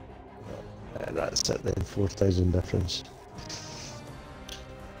 That's it then, 4,000 difference.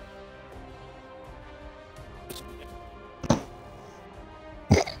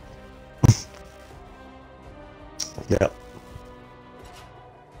 Yeah.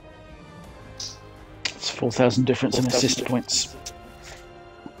 It's 4,000 difference in assist points.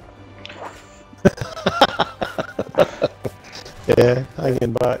 Yeah,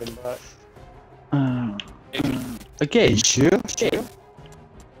 hanging back. Again? Sure?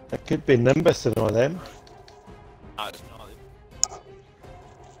 It could be Nimbus and all them. no, it's not.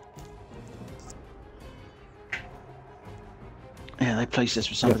 Yeah, they placed this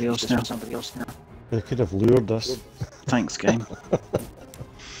with somebody else now. They could have lured us. Thanks, game.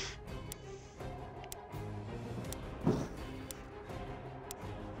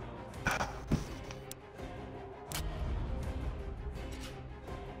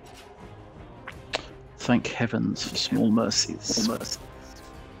 Thank heavens for small mercies.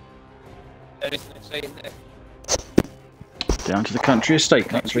 Anything exciting there? Down to the country estate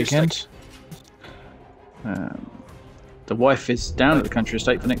next weekend. The wife is down at the country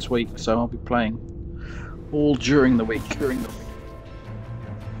estate for next week, so I'll be playing all during the week.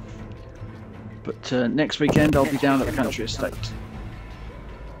 But next weekend I'll be down at the country estate.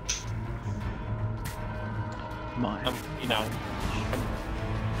 You know.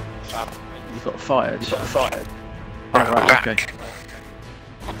 You got fired. Right, Okay.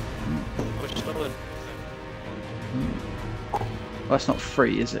 Well, that's not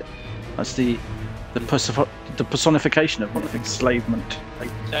free, is it? That's the personification of enslavement.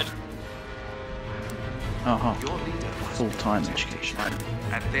 Full-time education.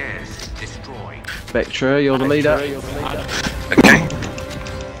 And theirs destroyed. Vectra, you're the leader. Okay.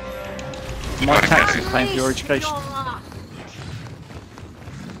 My tax is paying for your education.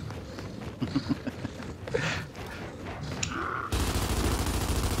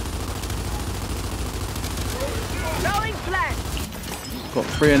 Throwing flash. Got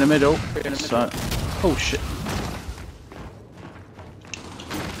 3 in the middle. So, oh shit.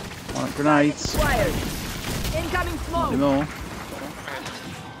 One grenades. Fired. Incoming smoke. Any more?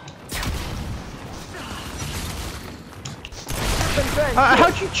 How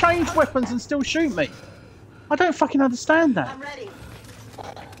do you change weapons and still shoot me? I don't fucking understand that. I'm ready.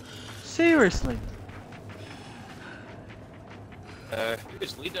 Seriously.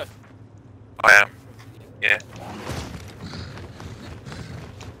 Who's leader? I am. Yeah.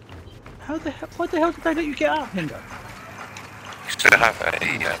 How the hell? Why the hell did they let you get up, Hingo? You still have a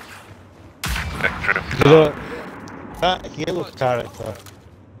Vectra. You know, that Halo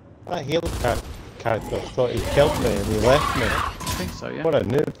character thought he killed me and he left me. I think so, yeah. What a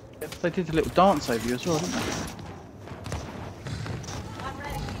noob. They did a little dance over you as well, didn't they?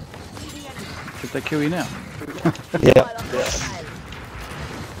 Did they kill you now? Yeah.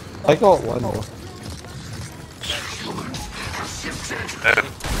 I got one more.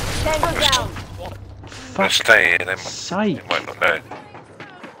 Tango down. I'll stay here, they Sake. might not know.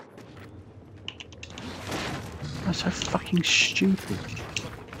 That's so fucking stupid.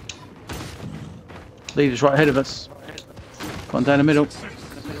 Leader's right ahead of us. Gone down the middle.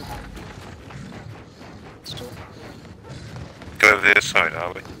 Go over the other side,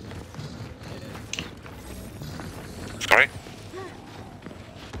 are we? Sorry?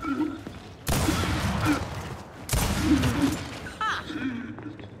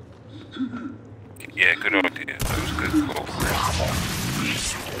 Yeah, good idea. That was a good call.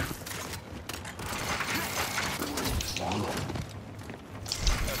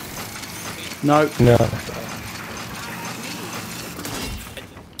 No. No.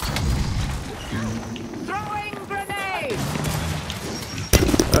 Throwing grenade.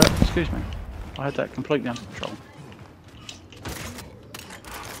 Excuse me. I had that completely under control.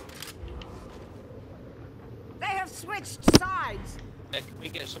 They have switched sides. Can we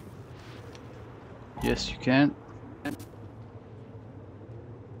get some? Yes, you can.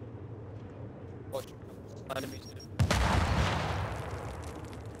 Watch enemies.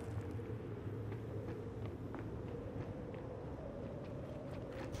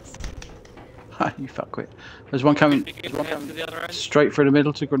 You fuckwit. There's one coming To the other end. straight through the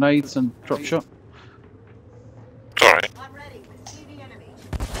middle to grenades and drop shot. Sorry, I'm ready. See the enemy.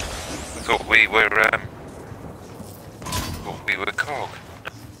 I thought we were COG.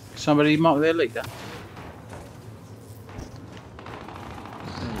 Somebody mark their leader.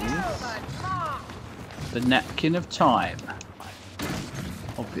 The napkin of time.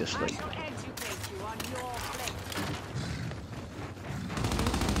 Obviously. Educate you on your place.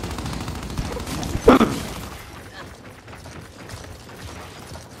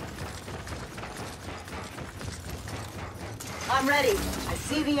 I'm ready. I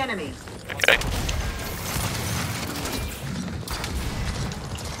see the enemy. Okay.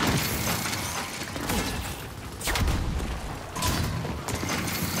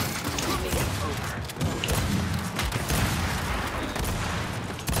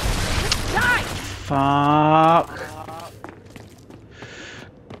 Fuck.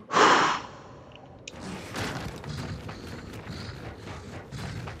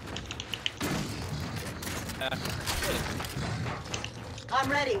 I'm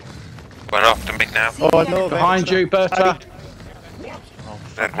ready. One after me now. See Oh the no, enemy. Behind you, Bertha.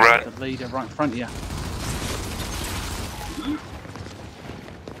 Then run. The leader right in front of you.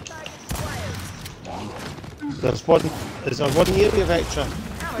 There's one area of extra.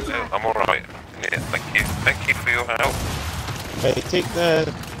 Yeah, I'm alright. Yeah, thank you. Thank you for your help. Right, take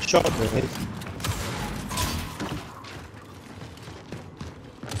the shot grenade.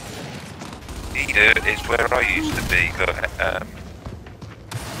 leader is where I used to be, at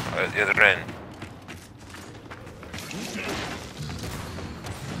the other end.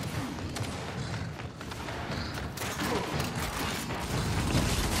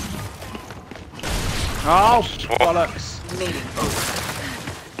 Oh, Swap. bollocks. Meeting over.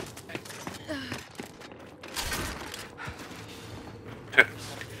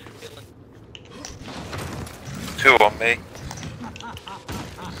 Two on me.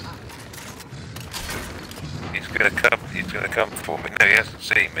 He's gonna come for me. No, he hasn't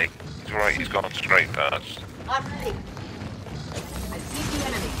seen me. He's right, he's gone straight past. I'm ready. I see the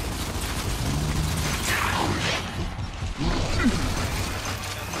enemy.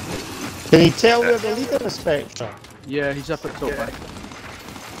 Can you tell where the leader is, Spectre? Yeah, he's up at top, mate.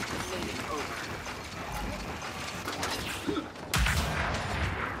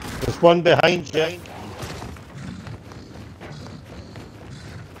 There's one behind you.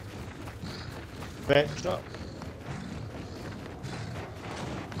 Spectre.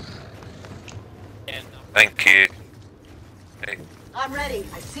 Thank you. Hey, I'm ready.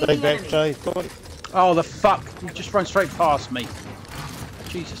 I see Right, the enemy. Spectre. Go on. Oh, the fuck! You just run straight past me.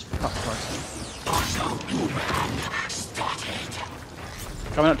 Jesus fuck Christ.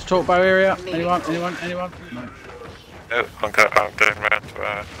 Coming up to Talkbow area. Anyone? Anyone? Anyone? No. no, I'm going round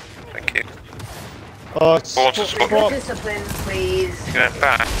to thank you. Oh, it's Born to swap. Discipline, please. You're going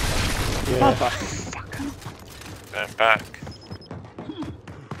back. Yeah. Motherfucker. Going back.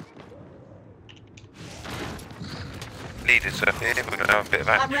 Leaders up here, we're gonna have a bit of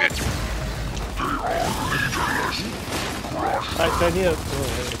I'm ready. action. Right down here.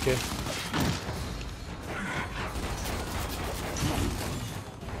 Oh, right, okay.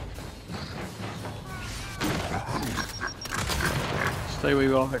 Stay where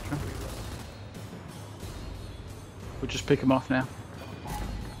you are, Victor. We'll just pick him off now.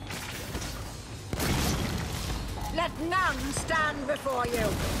 Let none stand before you.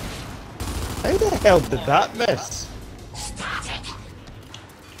 How the hell did that miss?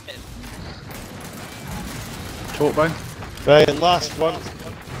 Talkbow. Right, last one.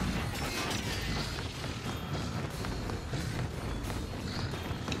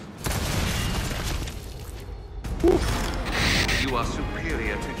 You are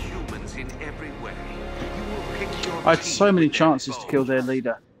superior to humans in every way. You will pick your I had so many team chances to and kill their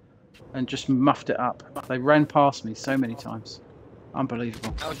leader and just muffed it up. They ran past me so many times.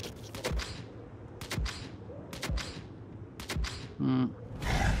 Unbelievable. That was just a squad. Mm.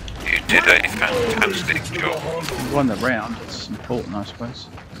 You did a fantastic job. We won the round. It's important, I suppose.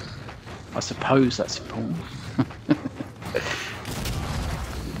 I suppose that's important. See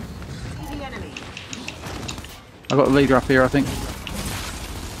the enemy. I got the leader up here, I think.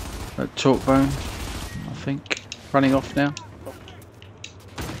 At Talkbone, I think. Running off now.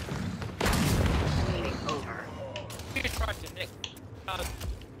 Meeting over. You tried to nick.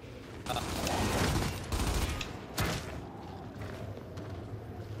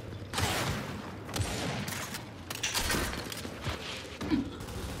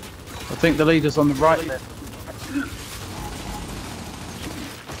 I think the leader's on the right there.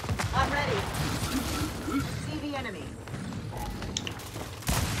 I'm ready. See the enemy.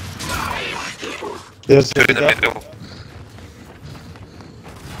 There's Two in the leader. middle.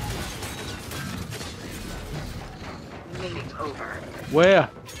 Meeting over. Where?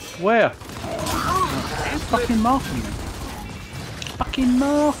 Where? Fucking mark him. Fucking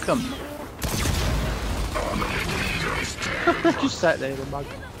mark him. Just sat there, the mug.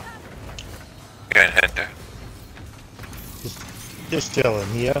 Going Hendo. Just chilling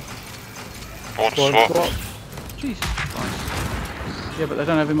here. Born to Spawn swap. swap. Jesus Christ. Yeah, but they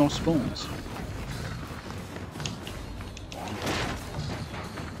don't have any more spawns.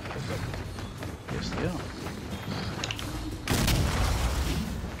 Yes, they are.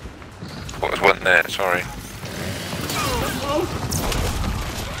 What was one there? Sorry.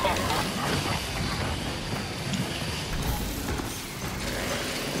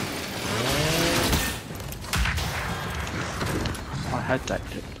 I had that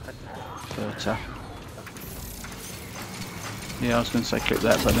clip. Urta. Yeah, I was going to say clip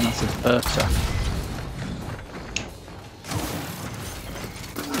that, but then I said Urta.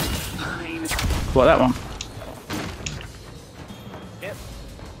 What, that one? Yep.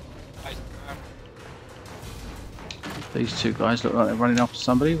 These two guys look like they're running after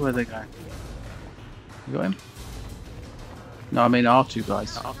somebody. Where are they going? You got him? No, I mean our two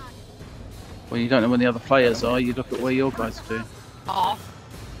guys. Well, you don't know when the other players are, you look at where your guys are doing.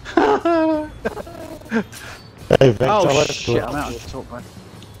 Hey, Victor, Oh let's shit, go. I'm out of talk, man.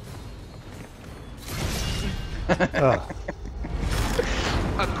 Ah.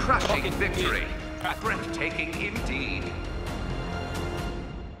 a crushing victory. Breathtaking indeed.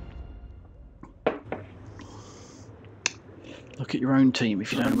 Look at your own team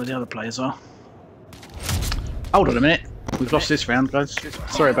if you don't know where the other players are. Hold on a minute. We've lost this round, guys.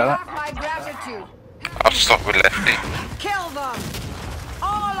 Sorry about that. My gratitude. I'll stop with Lefty. Kill them.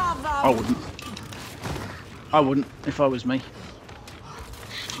 All of them. I wouldn't. I wouldn't if I was me.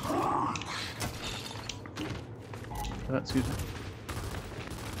 Excuse me.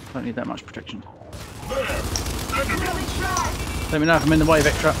 Don't need that much protection. Let me know if I'm in the way,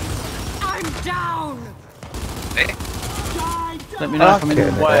 Vectra. I'm down. Eh? Let me know if I'm in the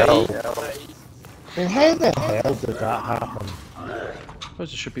way. And how the hell did that happen? I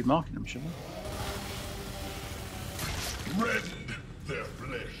suppose I should be marking them, shouldn't I?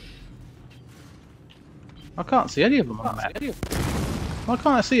 I can't see any of them on the map. Why can't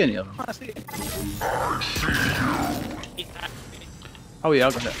I see any of them? Oh yeah,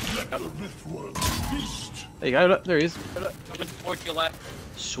 I got it. There you go, look, there he is. Towards your left.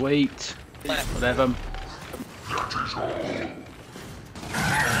 Sweet. Whatever.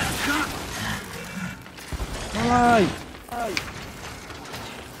 Alright.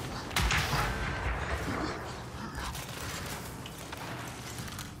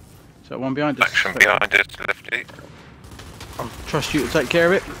 So one behind us. Action behind us, Lefty. I'll trust you to take care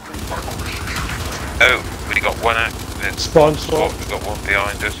of it. Oh, we got one act. Spawn swap. We got one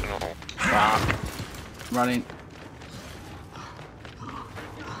behind us and all. Fuck. Running.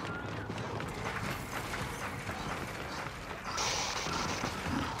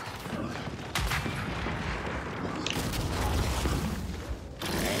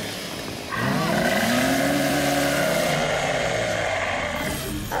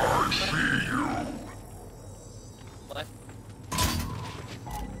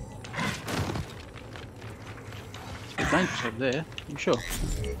 Dangerous over there, I'm sure.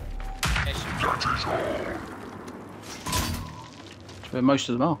 That's where most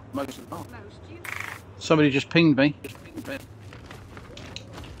of them are. Somebody just pinged me.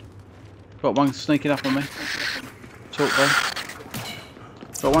 Got one sneaking up on me. Talk though.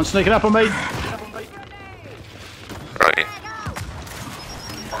 Got one sneaking up on me. Right.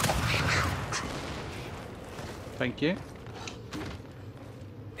 Thank you.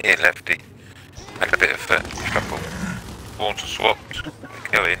 Here, Lefty. Had a bit of trouble. Water swapped.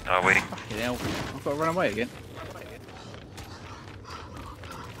 Go in, are we? Fucking hell. I've got to run away again.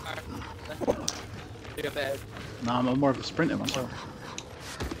 No, I'm more of a sprinter myself.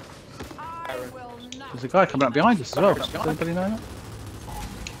 There's a guy coming up behind us as well. Does anybody know that?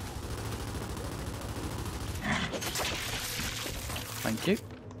 Thank you.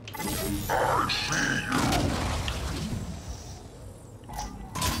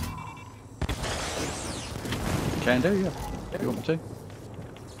 Can do, yeah. If you want me to.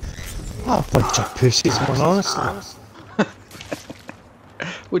 Oh, a bunch of pussies, man, honestly.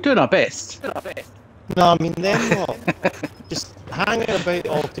 We're doing our best. No, I mean them lot. Just hanging about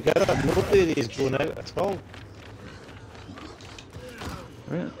all together. Nobody is going out at all.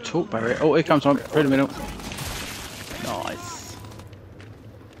 Talk barrier. Oh, here comes one. Through the middle. Nice.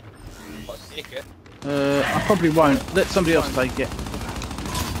 I probably won't. Let somebody else take it.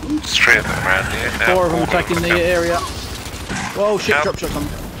 There's 3 of them around here now. 4 of them attacking the area. Whoa, shit, drop shot coming.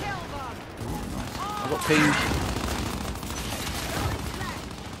 I got pinged.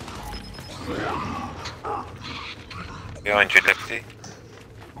 Behind you, Lefty.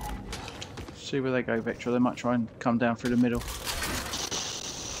 See where they go, Vectra. They might try and come down through the middle.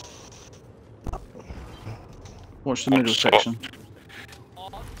 Watch the middle section.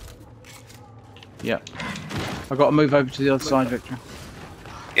 Yep. I've got to move over to the other side, Vectra.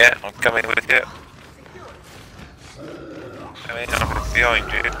 Yeah, I'm coming with you. Coming, I'm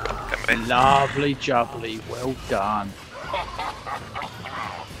behind you. I'm coming. Lovely jubbly, well done.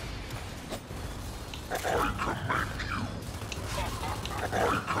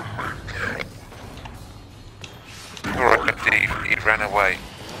 Alright, Lefty, he ran away.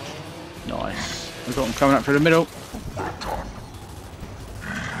 Nice. We've got them coming up through the middle.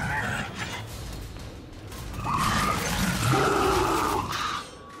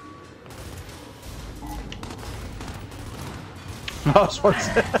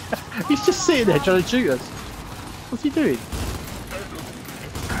 He's just sitting there trying to shoot us. What's he doing?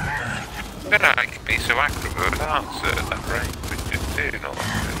 I don't know how you can be so accurate with an answer at that range, but just do not.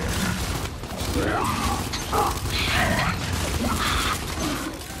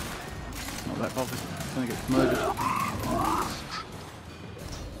 Not that bothered. He's gonna get murdered.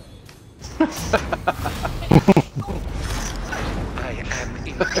 I am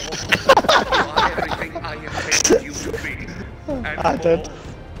important. You are everything I intended you to be. And I did.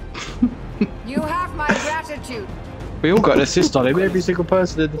 You have We all got an assist on him. Every single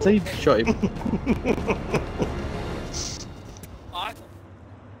person in the team shot him.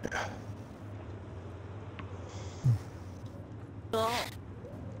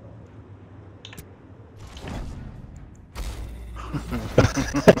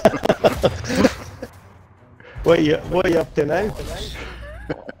 What are you up to now?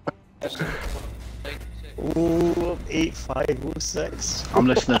 Oh, 8506. I'm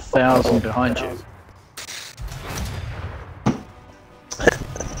less than 1,000 behind you.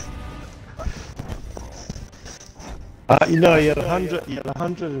 You know, you're 100. You're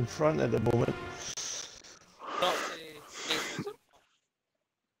 100 in front at the moment.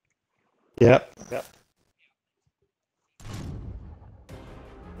 Yep.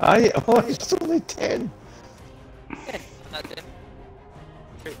 It's only 10.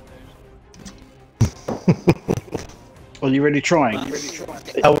 Are you really trying?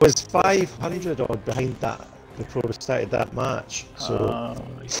 I was 500 odd behind that before we started that match. So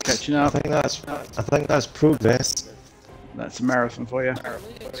catching I up. think that's progress. That's a marathon for you.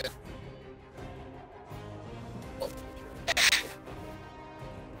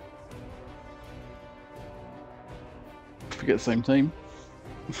 We get the same team.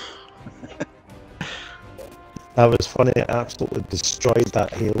 That was funny. It absolutely destroyed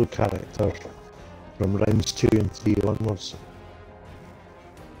that Halo character from rounds 2 and 3 onwards.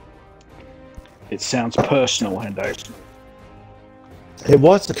 It sounds personal, Hendo. It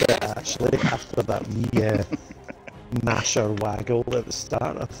was a bit actually after that wee masher waggle at the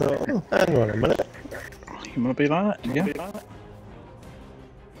start. I thought, oh, hang on a minute. You want to be like that? Yeah.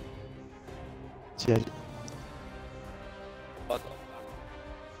 Yeah.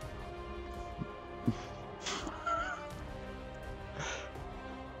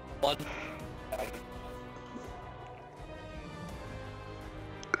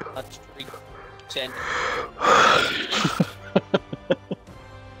 That's 3%.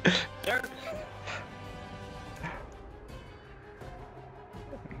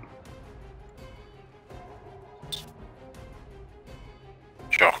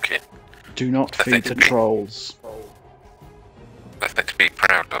 Shocking. Do not feed the trolls. Nothing to be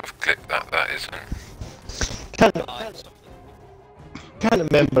proud of. Click that. That isn't. Can't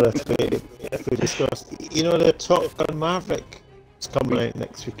remember if we discussed. You know, the Top Gun Maverick is coming out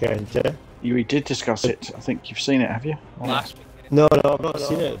next weekend, yeah? We did discuss it. I think you've seen it, have you? Last weekend. No, I've not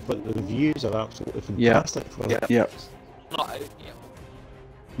seen it, but the reviews are absolutely fantastic for it. Yeah. Not out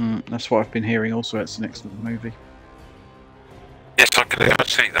yet. That's what I've been hearing also. It's an excellent movie. Yes, I can go and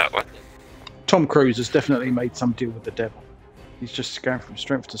see that one. Tom Cruise has definitely made some deal with the devil. He's just going from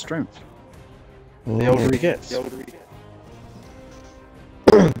strength to strength. The older he gets.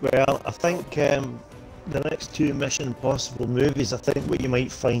 Well, I think the next 2 Mission Impossible movies, I think what you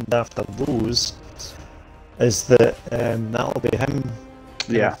might find after those is that that'll be him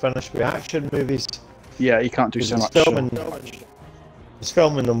finished with action movies. Yeah, he can't do so much. He's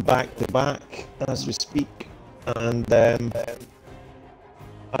filming them back to back as we speak, and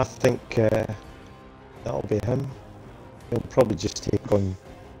I think that'll be him. He'll probably just take on.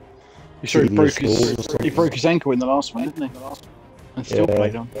 You sure he broke his ankle in the last one, didn't he? And still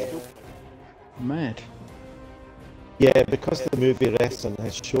played on. Mad. Yeah, because the movie rests on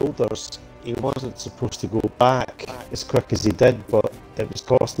his shoulders, he wasn't supposed to go back as quick as he did, but it was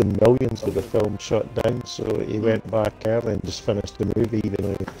costing millions with the film shut down, so he went back early and just finished the movie, even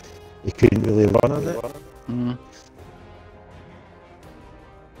though he couldn't really run on it.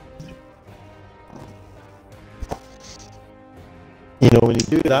 You know, when you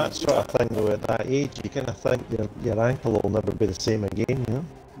do that sort of thing though at that age, you kind of think your ankle will never be the same again, you know?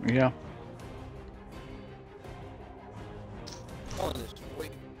 Yeah.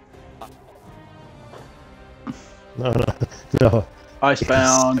 No.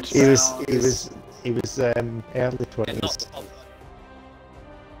 Icebound. He was early 20s.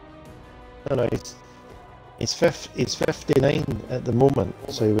 No, he's 59 at the moment,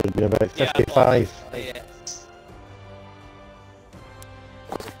 so he would have been about 55.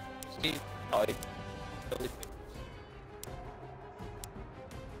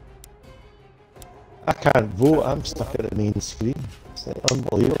 I can't vote, I'm stuck at the main screen. It's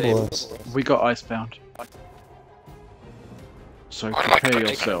unbelievable. We got Icebound. So prepare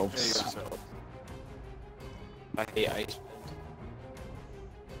yourselves. I hate Icebound.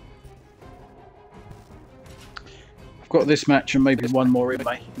 I've got this match and maybe one more in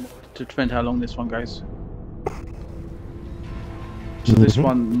May, to depend how long this one goes. So this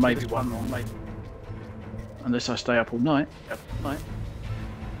one, maybe one more, maybe. Unless I stay up all night.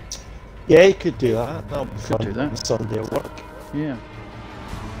 Yeah, you could do that. That'll be fun. Do that. Sunday at work. Yeah.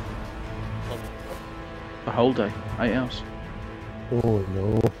 A whole day, 8 hours. Oh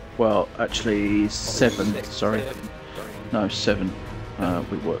no. Well, actually 7. Sorry, no 7.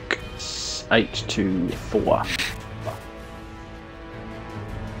 We work 8 to 4.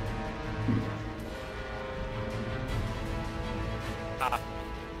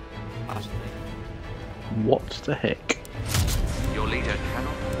 What the heck? Your leader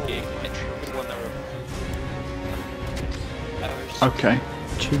cannot. Okay,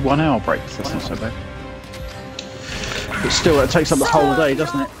 2 1-hour breaks. That's not so bad. But still, that takes up the whole day,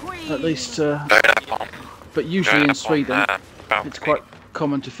 doesn't it? At least. But usually in Sweden, it's quite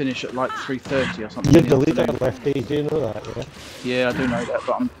common to finish at like 3:30 or something. You're the leader, Lefty. Do you know that? Yeah. Yeah, I do know that,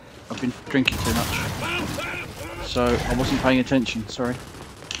 but I've been drinking too much, so I wasn't paying attention. Sorry.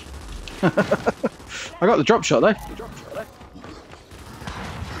 I got the drop shot though.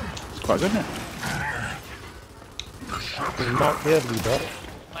 It's quite good, isn't it? There's Mark there, leader.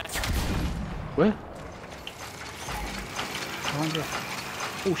 Where?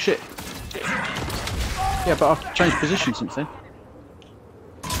 Oh shit. Yeah, but I've changed position since then.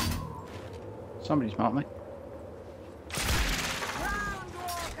 Somebody's marked me.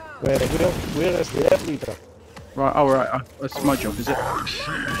 Where is the air leader? Right, oh right, that's my job, is it?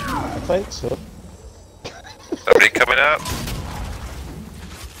 I think so. Somebody coming up?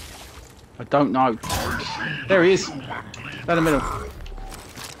 I don't know. There he is. Down the middle.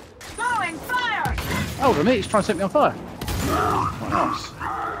 Throwing fire! Hold on a minute, he's trying to set me on fire. What else?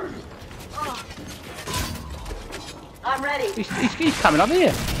 I'm ready. He's coming up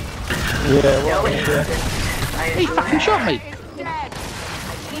here. Yeah, well, He fucking shot me.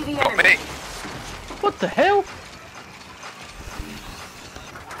 Got me. What the hell?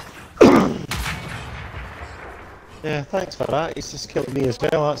 yeah, thanks for that. He's just killed me as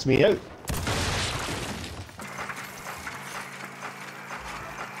well. That's me out.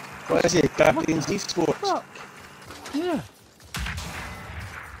 What is he? Guardians Esports? Fuck. Yeah.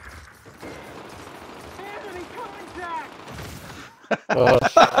 Oh.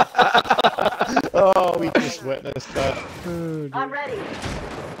 Oh, we just witnessed that. I'm ready.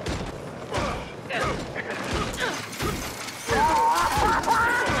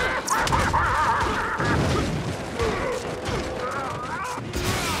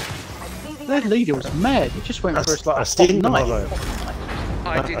 Their leader was mad. He just went for us like I a seen hot them knife.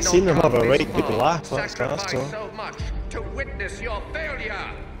 I seen them have a right to laugh. That's all. so much to witness your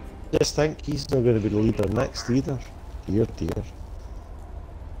failure. Just think he's not going to be the leader next either. Dear, dear.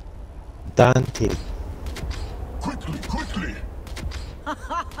 Dante. Quickly, quickly!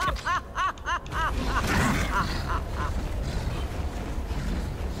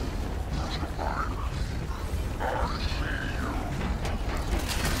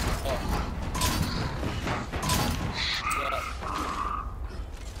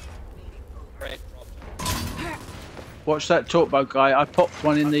 Watch that talkboat guy. I popped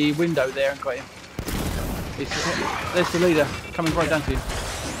one in the window there and got him. There's the leader coming right down to you.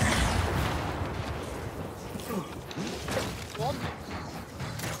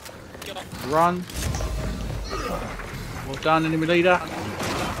 Run. Well done, enemy leader.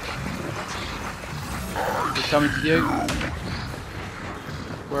 We're coming to you.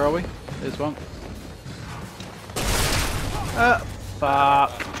 Where are we? There's one.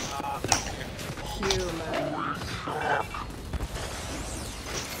 Fuck.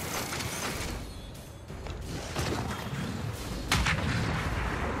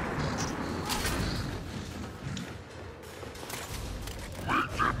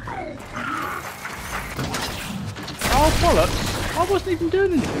 Oh bollocks! I wasn't even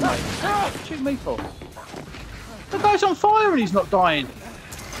doing anything, mate. What you shoot me for? The guy's on fire and he's not dying.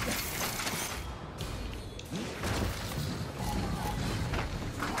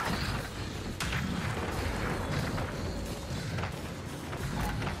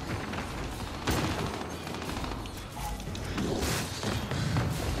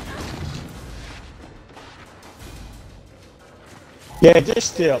 Yeah,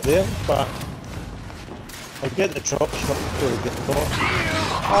 just stay up there, but I'll get the drop shot before we get caught.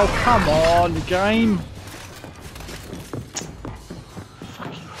 Oh come on, the game.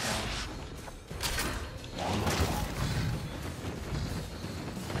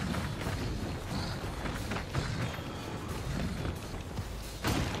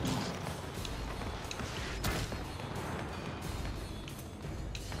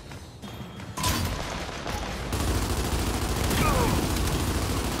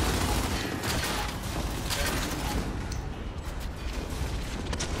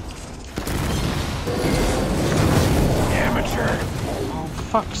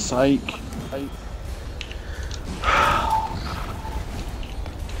 Fuck's sake.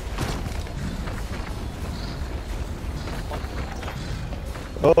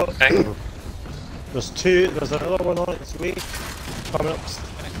 Oh, Okay. there's two. There's another one on its way. Coming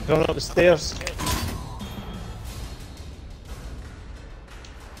up the stairs.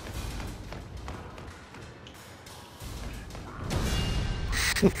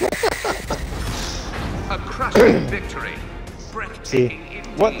 A crushing victory. See, Breathtaking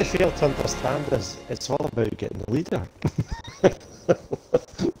indeed. what they fail to understand is it's all about getting the leader.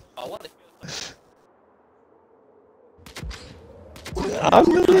 Oh, what I'm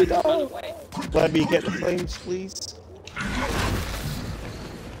the the leader. run away. Let me get the flames, please.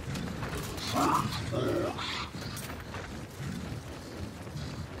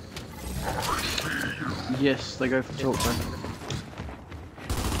 Yes, they go for talk then.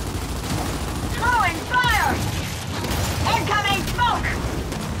 Throwing fire! Incoming smoke!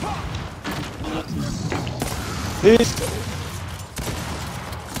 Who's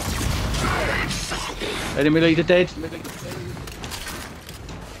Enemy leader dead.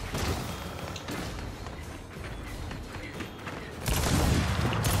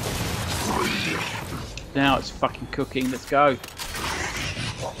 Now it's fucking cooking, let's go.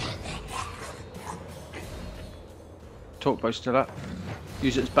 Talkbow's still up.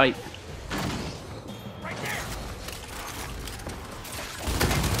 Use it as bait.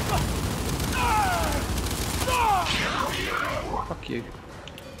 Fuck you.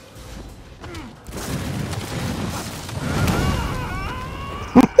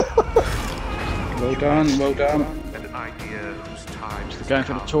 Well done, well done. An idea whose time They're going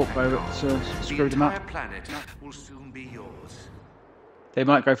for the talkbow that screwed them up. The entire planet will soon be yours. They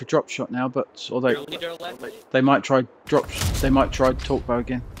might go for drop shot now, but although Your leader left. they might try they might try talkbow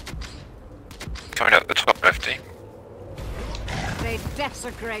again. Coming up the top lefty. They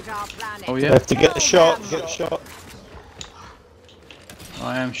desecrate our planet. Oh you yeah, have to get the shot? Get the shot.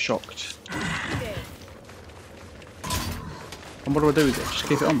 I am shocked. And what do I do with it? Just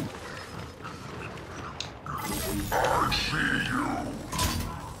keep it on.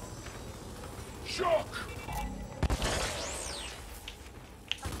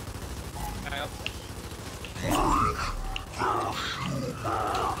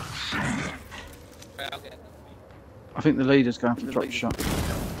 I think the leader's going for drop shot.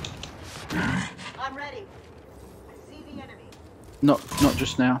 I'm ready. See the enemy. Not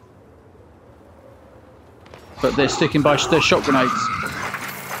just now. But they're sticking by their shot grenades.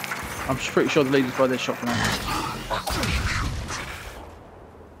 I'm pretty sure the leader's by their shot grenades.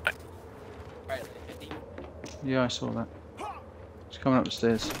 Yeah, I saw that. It's coming up the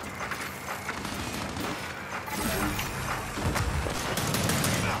stairs.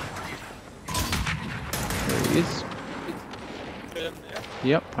 There he is.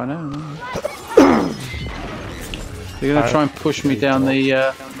 Yep, I know. They're gonna try and push me down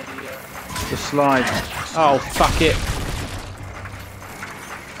the slide. Oh, fuck it!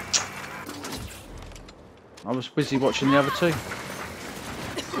 I was busy watching the other two.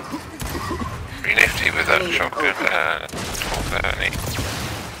 Pretty nifty with that shotgun.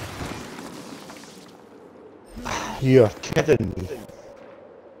 1230. You're kidding me.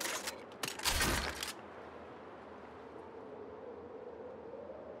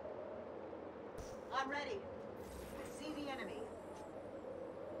 I'm ready. See the enemy.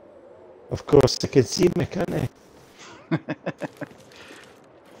 Of course, they can see me, can't they?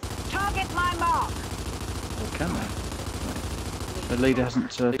 Target my mark! Or can they? The leader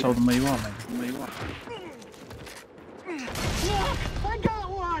hasn't told them where you are, maybe. I got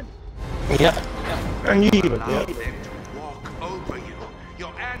one! Yeah. I knew you would, Allow yeah. them to walk over you,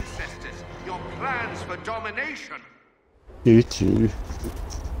 your ancestors, your plans for domination. You too.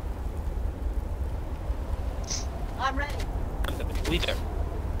 I'm ready. I'm the leader.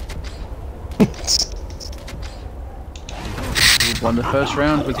 We won the first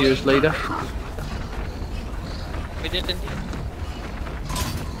round with you as leader. We did indeed.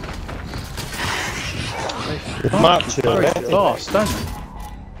 They've marked you Very already. fast, don't they?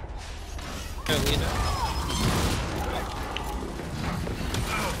 Your leader.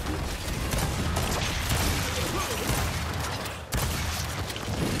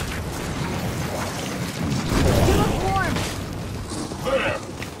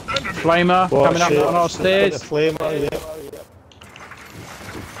 Flamer coming up Watch it. on our stairs. The flamer, yeah.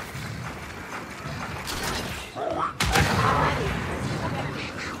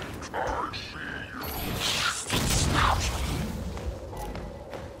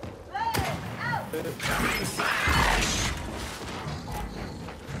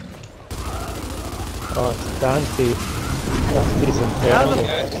 Oh, it's Dante. Dante's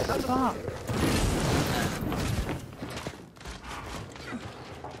incredible.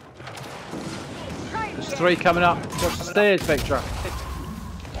 There's three coming up. Watch the stairs, Vectra.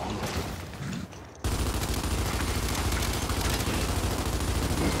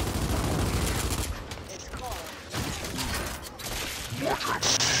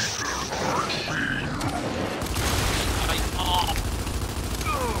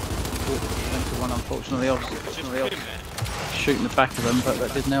 Went to one, unfortunately. I was shooting the back of them, but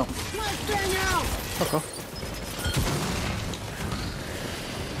that didn't help. Fuck off.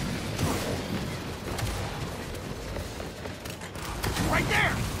 Right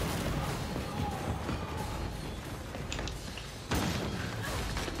there!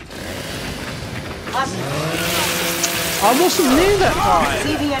 I wasn't near that guy!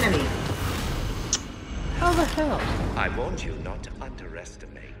 See the enemy. How the hell? I warned you not to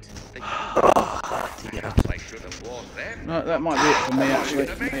underestimate the Perhaps I should have warned them. No, that might be it for me, actually.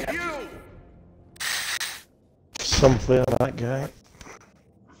 Some flare on that guy.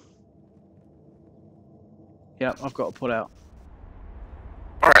 Yeah, I've got to pull out.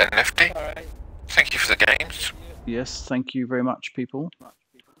 Alright, Nifty. Thank you for the games. Yes, thank you very much, people.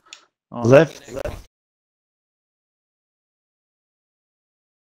 Left.